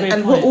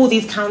 What all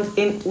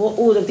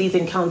of these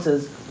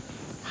encounters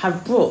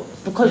have brought,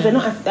 because they're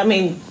not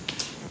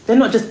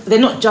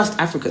just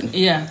African, right,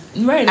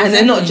 exactly. And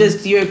they're not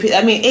just European.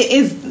 I mean, it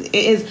is,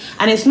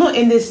 and it's not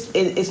in this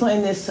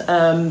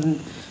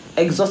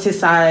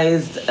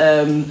exoticized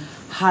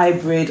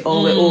hybrid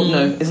or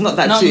it's not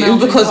that too,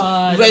 because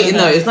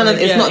it's not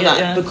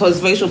that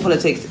because racial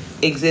politics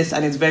exists,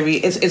 and it's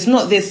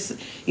not this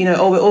we're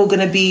all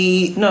gonna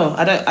be,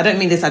 I don't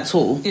mean this at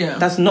all.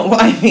 That's not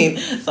what I mean,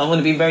 so I want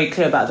to be very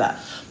clear about that.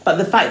 But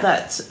the fact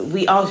that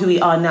we are who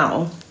we are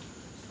now,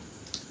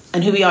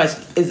 and who we are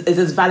is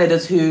as valid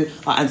as who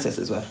our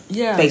ancestors were,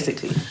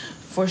 basically,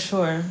 for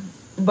sure.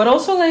 But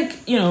also like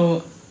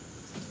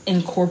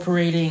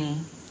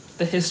incorporating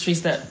the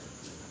histories that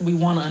we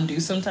want to undo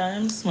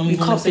sometimes when we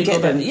can't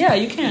forget them. Yeah,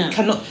 you can't. You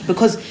cannot,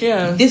 because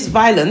this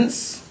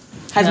violence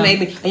has made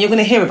me, and you're going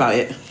to hear about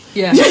it.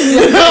 Yeah.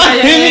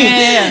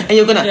 And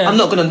you're gonna. I'm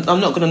not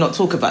gonna not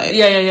talk about it.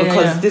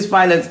 Because this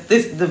violence,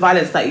 the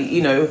violence that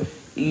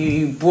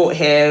you brought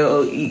here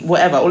or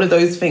whatever, all of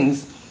those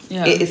things.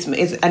 Yeah. It's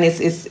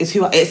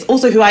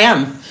also who I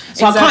am.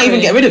 So I can't even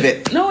get rid of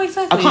it. No,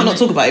 exactly. I can't not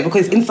talk about it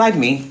because it's inside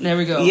me. There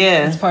we go.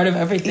 Yeah. It's part of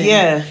everything.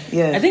 Yeah.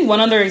 I think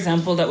one other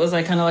example that was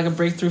like kind of like a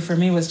breakthrough for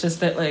me was just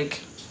that like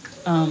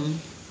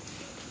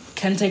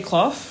kente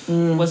cloth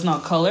was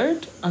not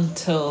colored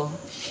until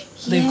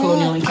the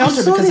colonial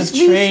encounter because of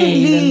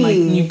trade and like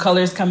new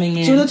colors coming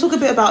in. Do you want to talk a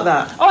bit about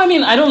that? Oh, I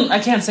mean, I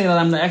can't say that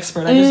I'm the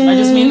expert. I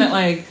just mean that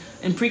like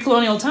in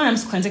pre-colonial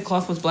times, kente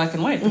cloth was black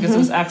and white because it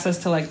was access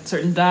to like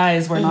certain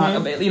dyes were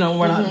not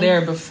not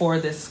there before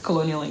this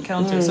colonial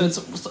encounter. So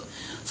it's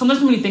sometimes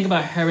when we think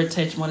about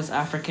heritage and what is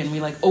African, we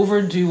like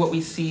overdo what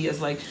we see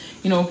as like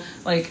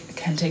like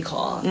kente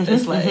cloth.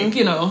 It's like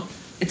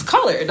it's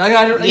colored. Like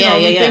I don't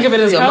think of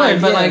it as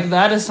colored, but like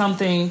that is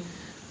something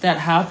that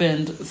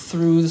happened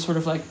through the sort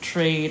of like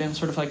trade and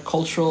sort of like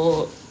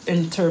cultural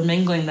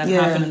intermingling that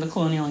happened in the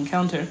colonial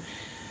encounter,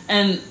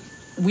 and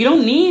we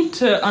don't need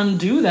to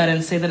undo that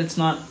and say that it's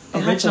not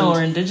original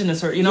or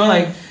indigenous or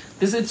like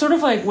this. It's sort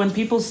of like when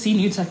people see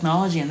new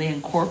technology and they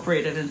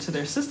incorporate it into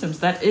their systems,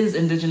 that is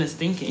indigenous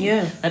thinking.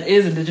 That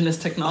is indigenous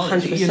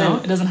technology.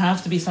 100%. It doesn't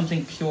have to be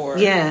something pure.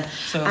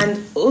 So.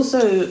 And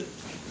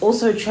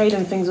also trade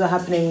and things were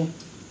happening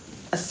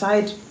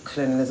aside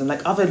colonialism,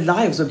 like other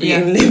lives were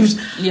being lived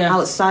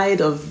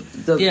outside of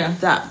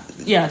that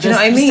Yeah, do you know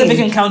what I mean?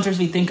 Specific encounters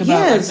we think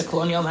about, like the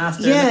colonial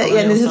master. Yeah,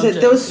 and the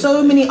colonial there were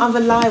so many other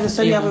lives,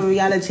 so many other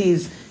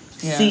realities.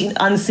 Seen,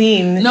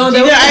 unseen. No, do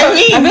you know what I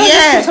mean? I mean,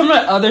 just talking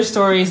about other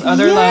stories,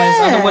 other lives,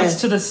 other what's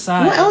to the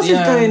side. What else is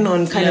going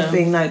on, kind of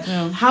thing? Like,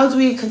 how do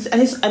we?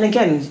 And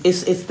again,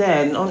 it's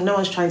there. No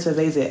one's trying to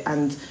erase it,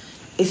 and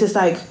it's just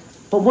like,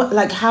 but what?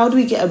 Like, how do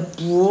we get a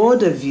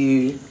broader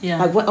view? Yeah.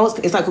 Like, what else?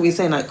 It's like what we're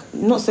saying. Like,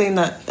 I'm not saying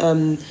that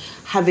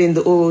having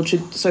the oral.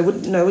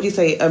 What do you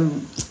say?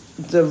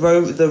 The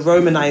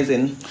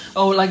Romanizing.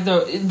 Oh, like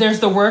there's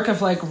the work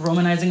of like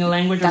Romanizing a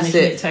language or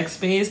making it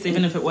text based,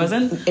 even if it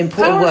wasn't.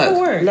 Important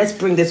work. Let's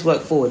bring this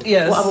work forward.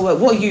 Yes. What other work?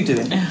 What are you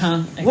doing?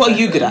 Exactly. What are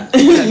you good at?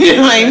 You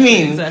know what I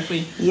mean?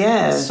 Exactly.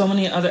 Yeah. So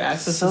many other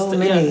accesses. So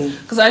many.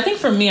 Because I think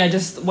for me,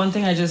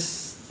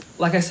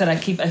 like I said, I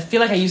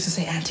feel like I used to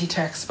say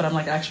anti-text, but I'm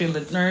like actually a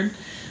lit nerd.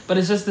 But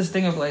it's just this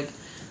thing of like,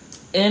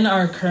 in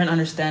our current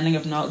understanding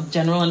of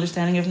general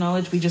understanding of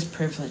knowledge, we just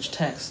privilege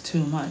text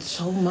too much.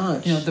 So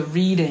much. You know, the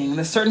reading,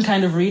 the certain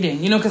kind of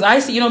reading. You know, because I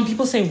see,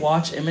 people say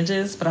watch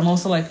images, but I'm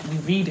also like, we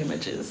read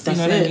images. You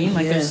know what I mean?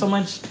 Like, there's so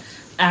much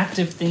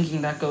active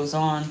thinking that goes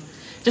on.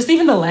 Just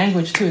even the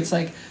language, too. It's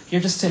like, you're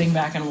just sitting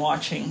back and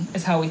watching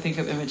is how we think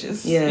of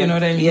images. Yeah. You know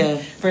what I mean?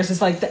 Yeah. Versus,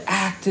 like, the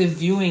active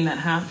viewing that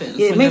happens.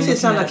 Yeah, it makes it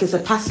sound like it's a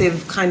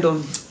passive kind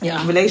of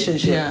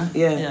relationship.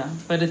 Yeah.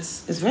 But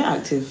it's very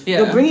active. Yeah.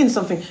 You're bringing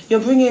something.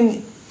 You're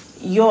bringing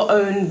your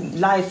own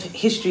life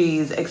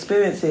histories,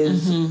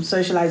 experiences,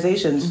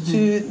 socializations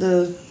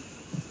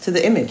to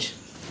the image.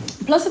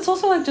 Plus, it's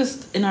also like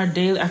just in our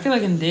daily... I feel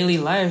like in daily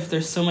life,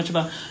 there's so much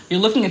about...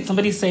 You're looking at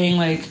somebody saying,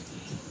 like,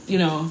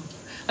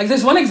 like,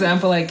 there's one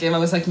example, like, if I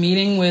was, like,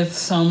 meeting with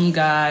some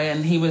guy,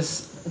 and he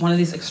was one of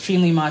these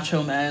extremely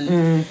macho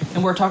men,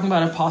 and we're talking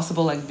about a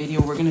possible, like,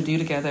 video we're going to do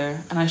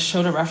together, and I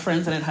showed a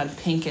reference, and it had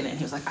pink in it.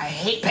 He was like, I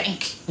hate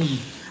pink.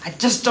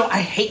 I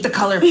hate the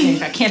color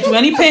pink. I can't do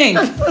any pink.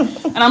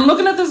 And I'm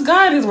looking at this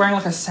guy, and he's wearing,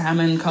 like, a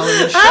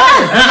salmon-colored shirt.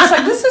 And I'm just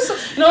like, this is...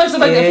 so,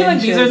 like, I feel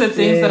like these are the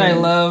things that I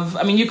love.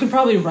 I mean, you could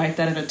probably write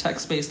that in a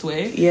text-based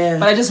way. Yeah.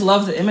 But I just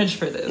love the image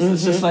for this.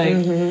 It's just like,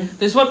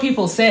 there's what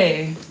people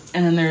say,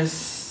 and then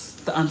there's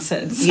the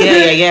unsaids.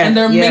 Yeah. And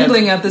they're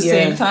mingling at the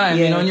same time,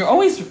 and you're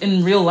always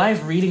in real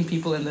life reading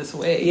people in this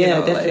way.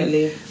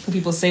 Definitely. Like, who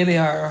people say they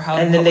are, or how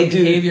and then they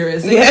do. Behavior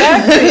is.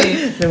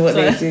 Exactly. Then what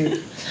they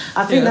do.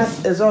 I think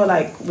that's as well,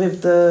 like,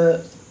 with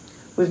the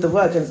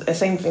work, it's the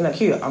same thing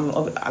like you. I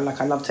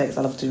love text,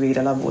 I love to read,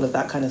 I love all of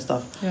that kind of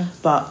stuff. Yeah.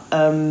 But,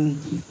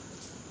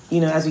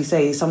 as we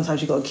say,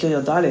 sometimes you got to kill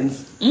your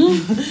darlings.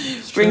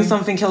 Bring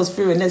something else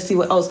through and let's see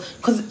what else.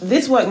 Because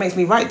this work makes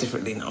me write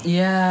differently now.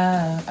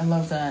 Yeah, I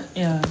love that.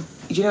 Yeah.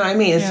 Do you know what I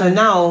mean? And so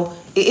now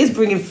it is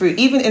bringing through,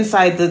 even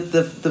inside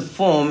the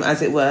form,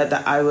 as it were,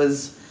 that I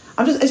was...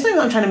 it's not even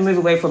I'm trying to move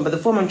away from, but the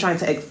form I'm trying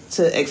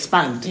to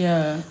expand.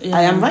 Yeah.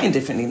 I am writing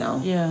differently now.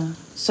 Yeah.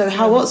 So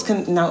how else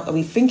are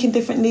we thinking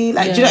differently?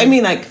 Like, do you know what I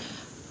mean? Like,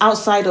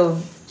 outside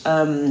of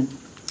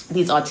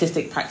these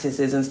artistic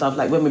practices and stuff,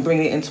 like when we're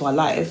bringing it into our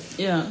life.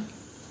 Yeah.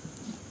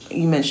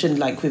 You mentioned,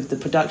 like, with the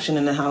production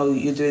and how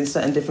you're doing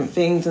certain different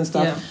things and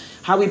stuff. Yeah.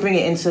 How we bring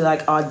it into,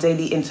 like, our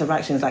daily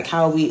interactions. Like,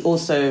 how are we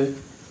also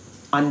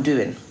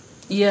undoing?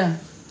 Yeah.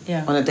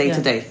 Yeah. On a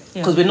day-to-day.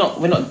 Because we're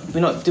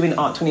not doing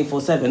art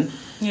 24/7.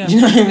 Yeah. Do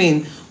you know what I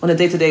mean? On a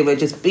day-to-day, we're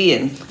just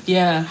being.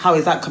 Yeah. How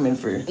is that coming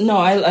through? No,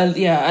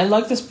 I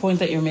like this point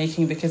that you're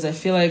making, because I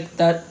feel like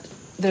that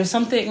there's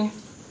something...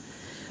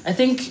 I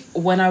think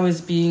when I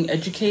was being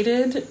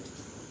educated,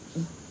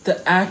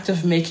 the act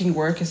of making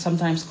work is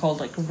sometimes called,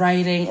 like,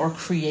 writing or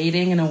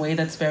creating in a way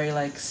that's very,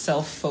 like,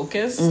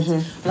 self-focused.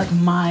 Like,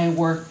 my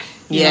work,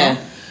 you know?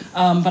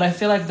 But I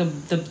feel like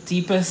the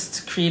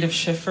deepest creative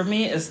shift for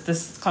me is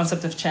this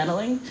concept of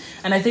channeling.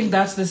 And I think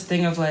that's this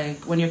thing of,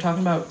 like, when you're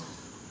talking about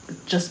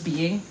just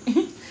being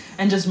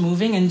and just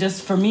moving, and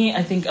just, for me,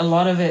 I think a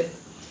lot of it,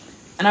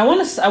 and I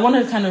want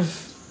to kind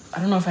of,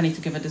 I don't know if I need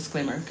to give a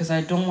disclaimer, because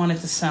I don't want it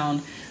to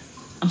sound,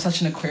 I'm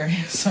such an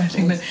Aquarius, so I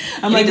think that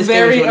I'm, like,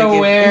 very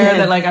aware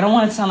that, like, I don't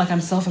want it to sound like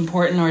I'm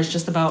self-important or it's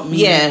just about me.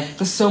 Yeah.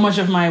 Because so much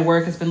of my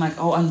work has been like,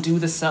 undo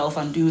the self.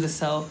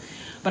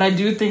 But I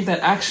do think that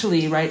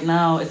actually right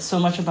now it's so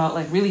much about,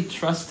 like, really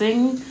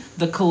trusting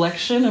the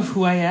collection of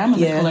who I am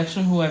and the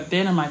collection of who I've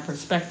been and my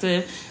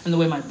perspective and the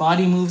way my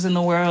body moves in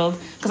the world.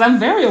 Because I'm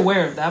very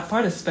aware of that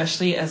part,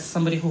 especially as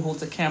somebody who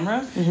holds a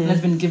camera and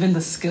has been given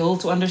the skill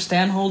to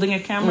understand holding a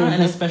camera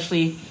and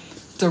especially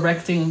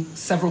directing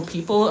several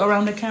people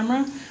around a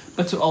camera,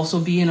 but to also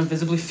be in a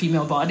visibly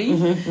female body.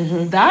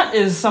 That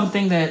is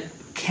something that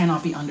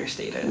cannot be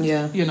understated.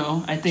 Yeah.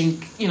 I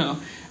think,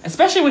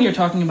 especially when you're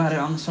talking about it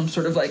on some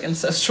sort of, like,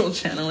 ancestral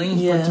channeling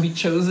for it to be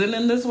chosen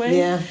in this way.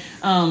 Yeah.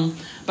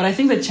 But I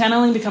think that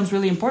channeling becomes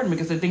really important,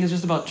 because I think it's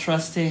just about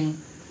trusting,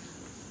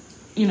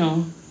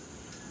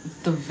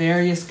 the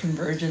various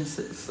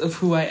convergences of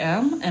who I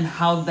am and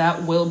how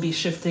that will be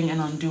shifting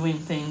and undoing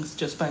things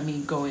just by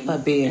me going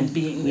and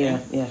being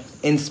there.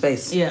 In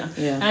space. Yeah.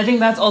 And I think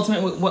that's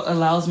ultimately what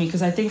allows me,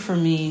 because I think for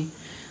me,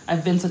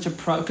 I've been such a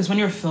because when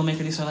you're a filmmaker,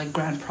 these are like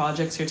grand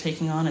projects you're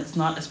taking on. It's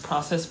not as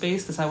process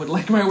based as I would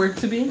like my work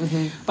to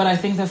be. But I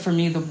think that for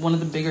me, one of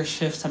the bigger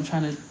shifts I'm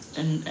trying to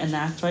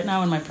enact right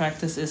now in my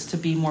practice is to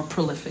be more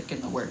prolific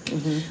in the work.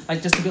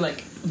 Like just to be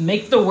like,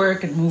 make the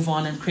work and move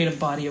on and create a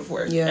body of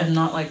work. And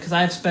not like, because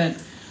I've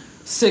spent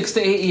 6 to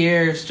 8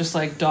 years just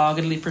like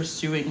doggedly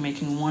pursuing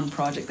making one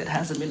project that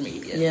hasn't been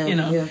made yet, you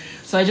know?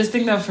 So I just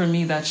think that for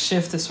me, that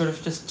shift is sort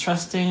of just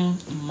trusting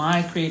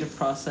my creative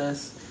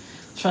process,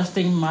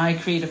 trusting my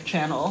creative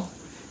channel,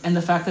 and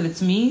the fact that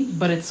it's me,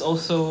 but it's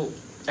also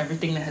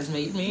everything that has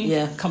made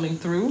me coming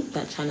through.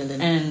 That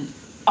channeling. And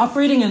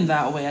operating in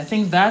that way. I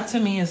think that to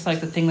me is like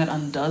the thing that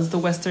undoes the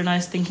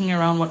westernized thinking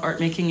around what art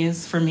making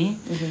is for me.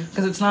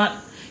 Because it's not,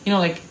 you know,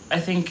 like, I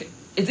think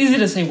it's easy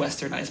to say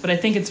westernized, but I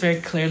think it's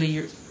very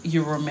clearly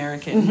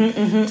Euro-American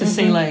to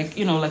say like,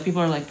 you know, like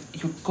people are like,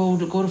 you go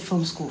to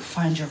film school,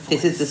 find your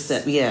voice. This is the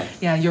step,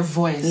 yeah, your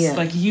voice,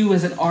 like you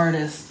as an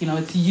artist, you know,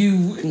 it's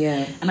you.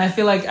 And I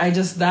feel like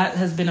that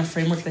has been a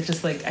framework that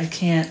just like I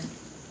can't,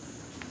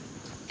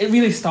 it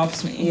really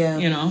stops me,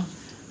 you know.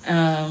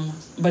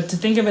 But to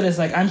think of it as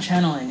like I'm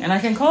channeling, and I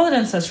can call it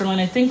ancestral, and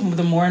I think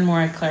the more and more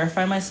I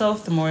clarify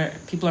myself, the more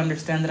people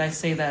understand that I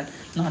say that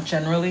not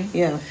generally.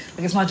 Like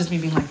it's not just me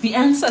being like the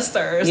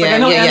ancestors. Like I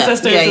know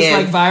ancestors is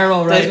like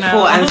viral right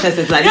now. Poor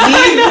ancestors like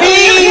leave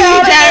me,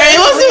 Jerry.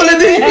 What's he wanna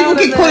do? People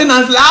keep calling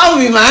us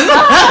Laomi, man.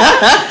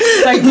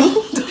 Like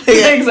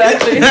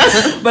exactly.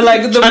 But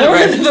like the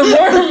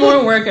more and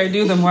more work I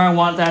do, the more I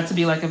want that to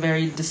be like a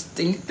very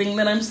distinct thing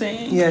that I'm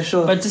saying.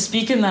 But to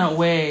speak in that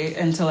way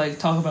and to like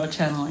talk about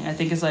channeling, I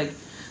think is like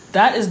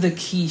that is the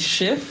key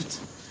shift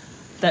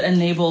that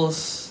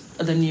enables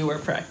the newer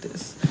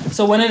practice.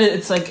 So when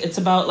it's like it's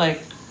about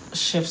like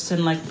shifts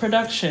in like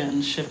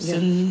production, shifts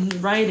in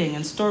writing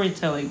and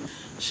storytelling,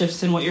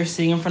 shifts in what you're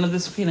seeing in front of the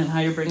screen and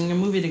how you're bringing a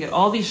movie together.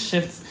 All these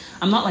shifts,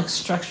 I'm not like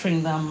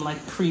structuring them like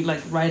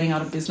writing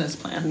out a business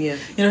plan. You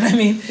know what I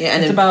mean?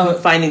 And it's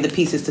about finding the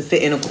pieces to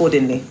fit in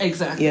accordingly.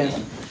 Exactly.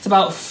 It's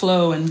about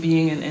flow and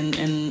being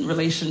in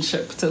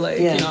relationship to like,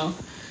 you know.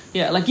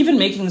 Like even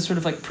making this sort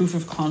of like proof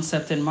of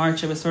concept in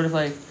March, it was sort of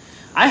like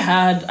I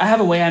have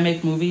a way I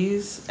make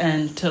movies,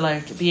 and to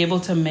like be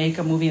able to make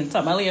a movie in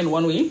Tamale in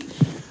 1 week,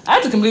 I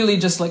had to completely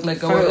just like let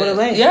go of it.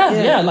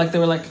 Away. Like there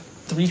were like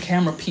 3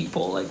 camera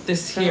people, like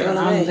this here and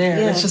I'm there.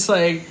 And it's just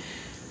like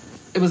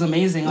it was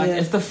amazing. Like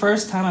it's the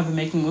first time I've been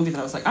making a movie that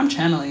I was like, I'm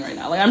channeling right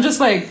now. Like I'm just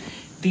like,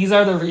 these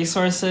are the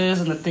resources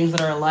and the things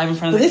that are alive in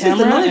front of the camera.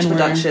 This is the knowledge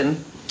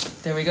production.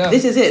 There we go.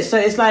 This is it. So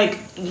it's like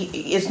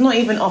it's not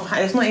even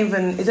offhand. It's not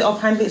even. Is it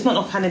offhanded? It's not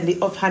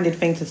offhanded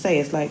thing to say.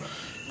 It's like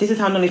this is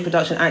how knowledge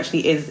production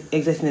actually is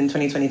existing in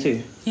 2022.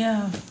 Do you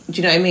know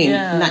what I mean?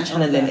 And that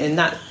channeling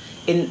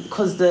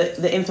because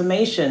the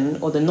information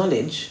or the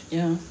knowledge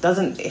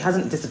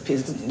hasn't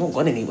disappeared. It's not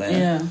gone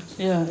anywhere.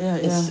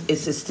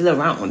 It's still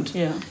around.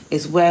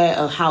 It's where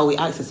or how we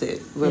access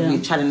it. Whether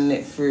we're channeling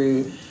it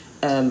through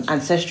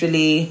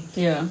ancestrally,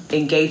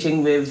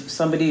 engaging with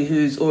somebody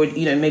who's already,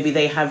 you know, maybe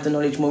they have the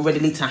knowledge more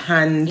readily to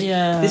hand.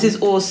 This is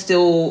all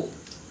still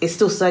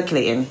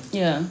circulating.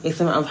 It's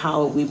a matter of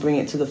how we bring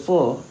it to the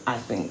fore, I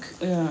think.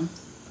 And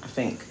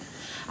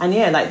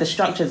like the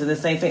structures are the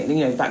same thing,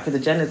 you know, back with the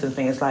journalism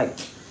thing. It's like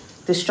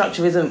the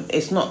structure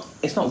it's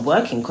not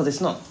working because it's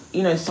not,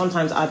 you know,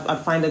 sometimes I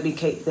find there'd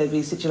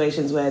be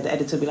situations where the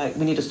editor would be like,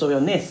 we need a story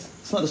on this.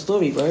 It's not the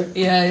story, bro.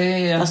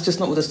 That's just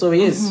not what the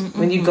story is.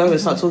 When you go and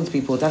start talking to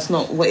people, that's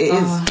not what it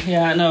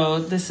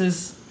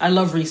is. I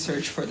love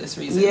research for this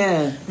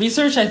reason.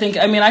 Research, I think,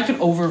 I mean, I could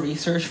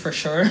over-research for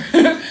sure.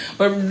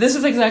 But this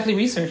is exactly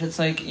research. It's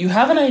like, you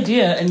have an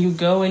idea and you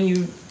go and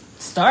you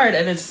start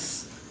and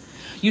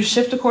you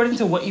shift according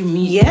to what you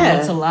meet and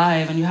what's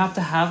alive, and you have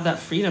to have that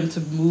freedom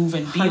to move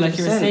and be, 100%. Like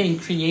you were saying,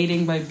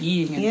 creating by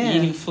being and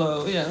being in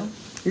flow,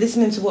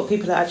 listening to what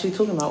people are actually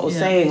talking about or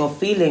saying or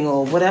feeling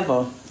or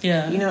whatever.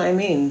 You know what I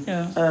mean?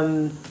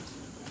 And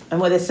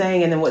what they're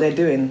saying and then what they're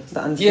doing.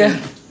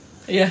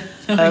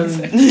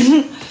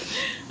 Exactly.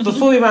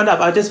 Before we round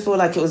up, I just feel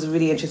like it was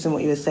really interesting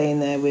what you were saying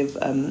there with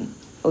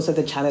also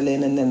the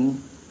channeling and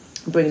then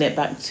bringing it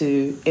back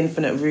to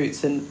infinite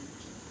roots and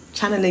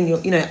channeling your,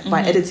 you know,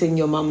 by editing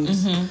your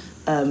mum's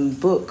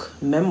book,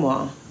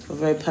 memoir, a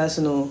very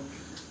personal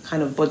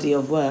kind of body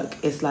of work.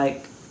 It's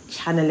like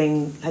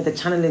channeling, like the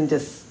channeling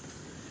just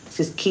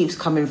keeps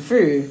coming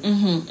through.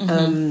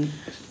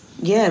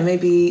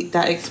 Maybe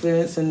that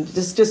experience and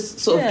just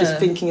sort of just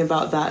thinking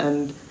about that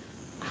and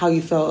how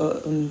you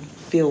felt and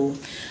feel.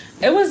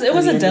 It was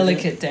a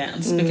delicate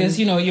dance because,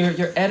 you know,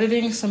 you're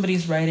editing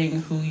somebody's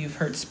writing who you've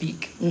heard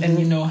speak and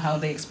you know how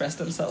they express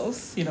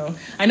themselves, you know.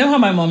 I know how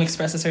my mom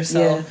expresses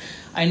herself.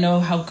 I know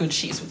how good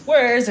she is with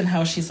words and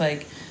how she's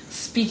like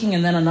speaking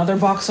and then another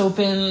box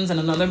opens and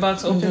another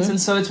box opens.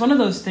 And so it's one of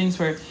those things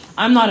where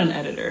I'm not an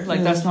editor.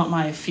 Like that's not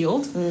my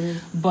field.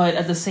 But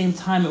at the same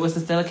time, it was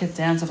this delicate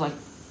dance of like,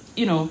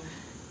 you know,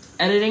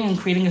 editing and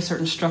creating a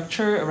certain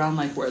structure around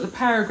like where the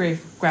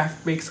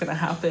paragraph break's gonna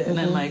happen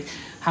and like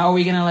how are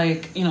we gonna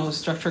like, you know,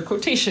 structure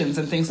quotations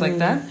and things like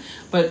that,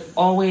 but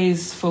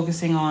always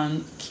focusing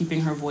on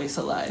keeping her voice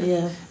alive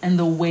and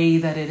the way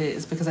that it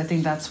is, because I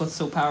think that's what's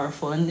so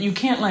powerful. And you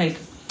can't like,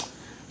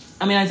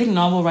 I mean, I think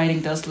novel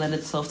writing does lend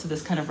itself to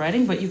this kind of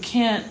writing, but you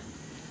can't,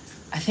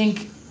 I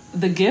think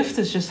the gift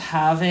is just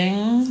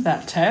having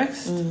that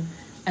text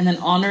and then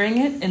honoring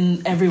it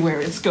in everywhere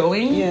it's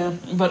going,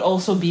 but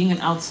also being an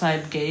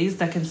outside gaze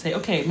that can say,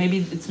 okay,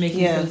 maybe it's making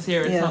sense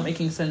here, it's not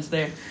making sense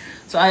there.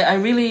 So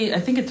I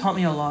think it taught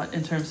me a lot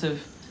in terms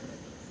of,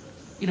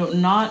 you know,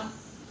 not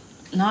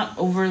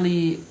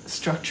overly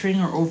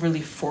structuring or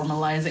overly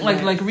formalizing,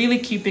 like really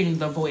keeping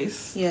the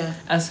voice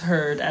as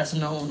heard, as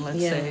known, let's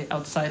say,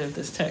 outside of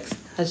this text.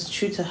 As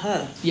true to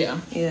her. Yeah.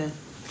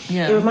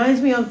 It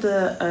reminds me of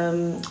the,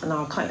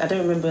 I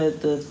don't remember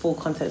the full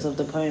context of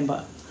the poem,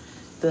 but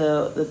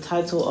the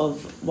title of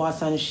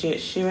Wasan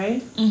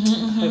Shire.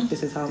 I hope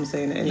this is how I'm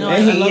saying it anyway. No, I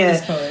love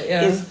this poet,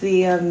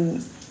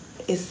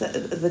 It's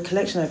the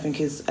collection, I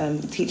think, is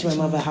Teach My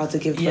Mother How to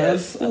Give Birth.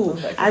 Yes,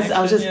 As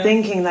I was just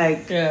thinking,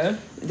 like,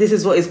 this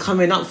is what is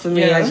coming up for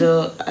me as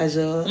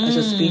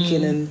you're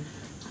speaking, and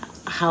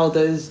how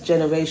those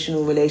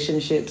generational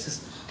relationships,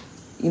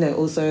 you know,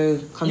 also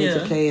come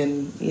into play.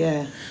 And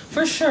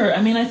for sure.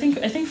 I mean, I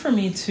think for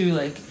me too,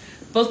 like,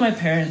 both my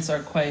parents are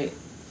quite,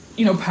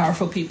 you know,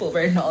 powerful people,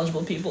 very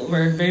knowledgeable people,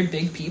 very very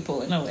big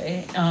people in a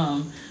way.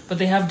 But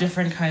they have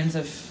different kinds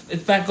of,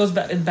 goes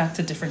back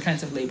to different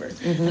kinds of labor.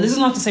 And this is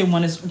not to say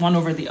one is one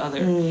over the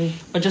other,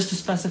 but just to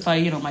specify,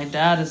 you know, my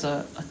dad is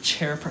a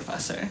chair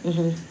professor,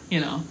 you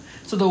know,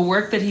 so the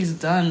work that he's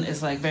done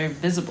is like very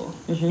visible,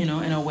 you know,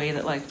 in a way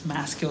that like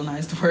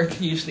masculinized work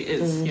usually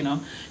is. You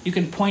know, you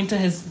can point to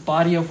his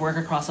body of work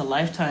across a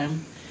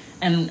lifetime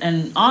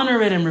and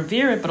honor it and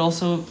revere it, but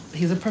also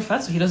he's a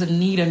professor. He doesn't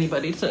need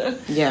anybody to.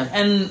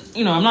 And,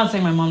 you know, I'm not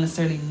saying my mom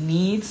necessarily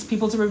needs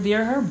people to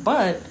revere her,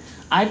 but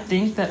I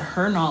think that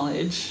her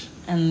knowledge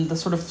and the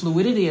sort of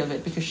fluidity of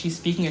it, because she's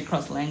speaking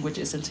across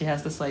languages and she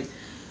has this like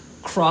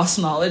cross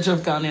knowledge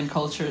of Ghanaian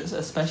cultures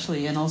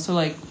especially, and also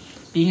like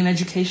being an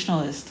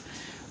educationalist,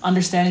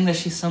 understanding that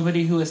she's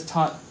somebody who has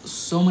taught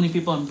so many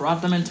people and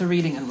brought them into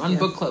reading and run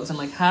book clubs and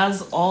like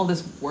has all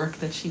this work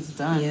that she's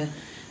done.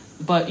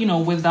 But, you know,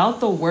 without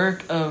the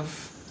work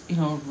of, you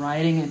know,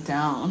 writing it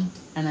down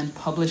and then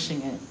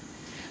publishing it,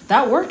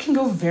 that work can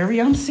go very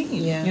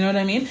unseen. You know what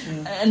I mean?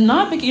 And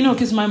not, you know,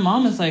 because my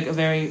mom is like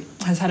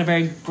has had a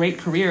very great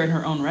career in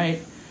her own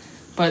right.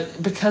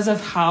 But because of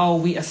how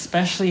we,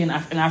 especially in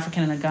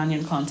African and a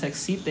Ghanaian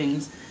context, see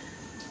things,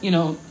 you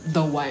know,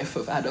 the wife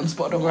of Adam's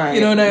Bodomo,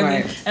 you know what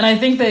I mean? And I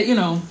think that, you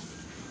know,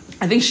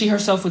 I think she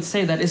herself would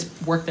say that is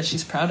work that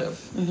she's proud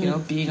of, you know,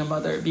 being a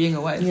mother, being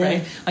a wife,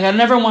 right? Like, I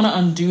never want to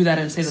undo that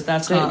and say that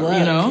that's not, work.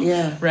 You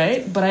know,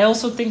 right? But I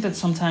also think that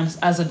sometimes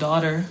as a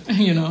daughter,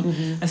 you know,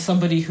 as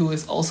somebody who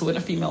is also in a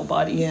female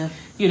body,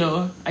 you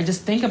know, I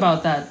just think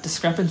about that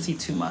discrepancy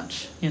too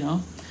much, you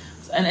know?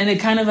 And it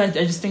kind of, I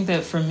just think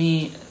that for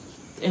me,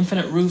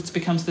 Infinite Roots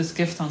becomes this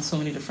gift on so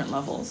many different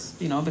levels,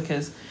 you know,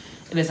 because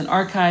it is an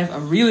archive, a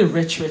really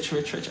rich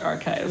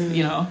archive,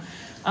 you know?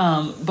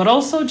 But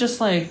also just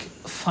like,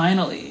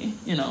 finally,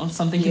 you know,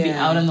 something can be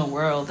out in the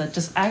world that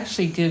just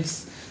actually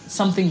gives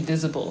something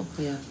visible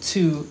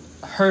to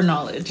her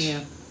knowledge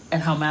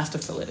and how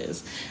masterful it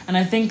is. And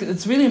I think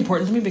it's really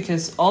important to me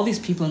because all these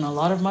people and a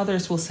lot of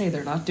mothers will say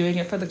they're not doing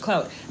it for the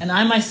clout. And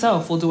I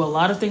myself will do a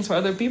lot of things for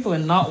other people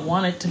and not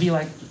want it to be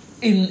like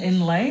in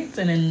light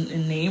and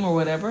in name or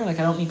whatever. Like,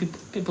 I don't need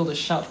people to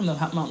shout from the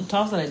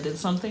mountaintops that I did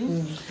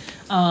something.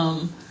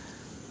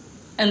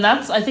 And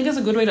that's, I think, is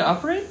a good way to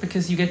operate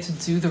because you get to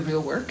do the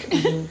real work.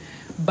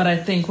 But I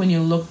think when you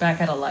look back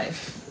at a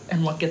life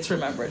and what gets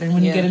remembered, and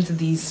when you get into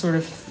these sort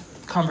of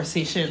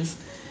conversations,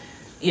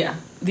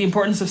 the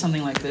importance of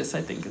something like this,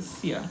 I think, is,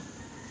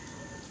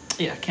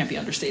 can't be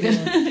understated.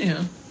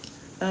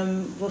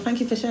 Well, thank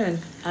you for sharing.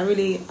 I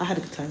had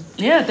a good time.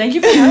 Yeah, thank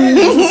you for having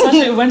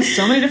me. It went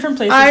so many different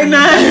places. I know.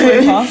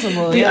 That's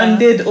possible. We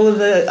undid all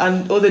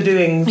the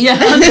doings.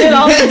 Undid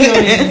all the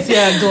doings.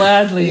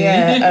 Gladly.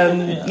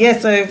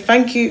 So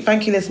thank you,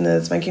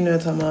 listeners. Thank you,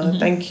 Nuotama.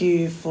 Thank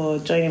you for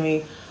joining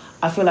me.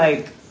 I feel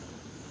like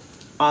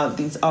our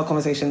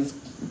conversations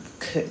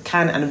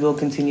can and will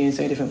continue in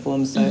so many different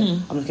forms. So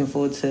I'm looking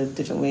forward to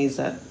different ways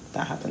that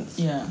happens.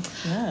 So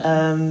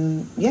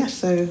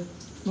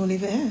we'll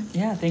leave it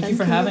here. Thank you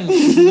for having me.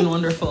 It's been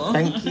wonderful.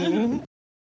 Thank you.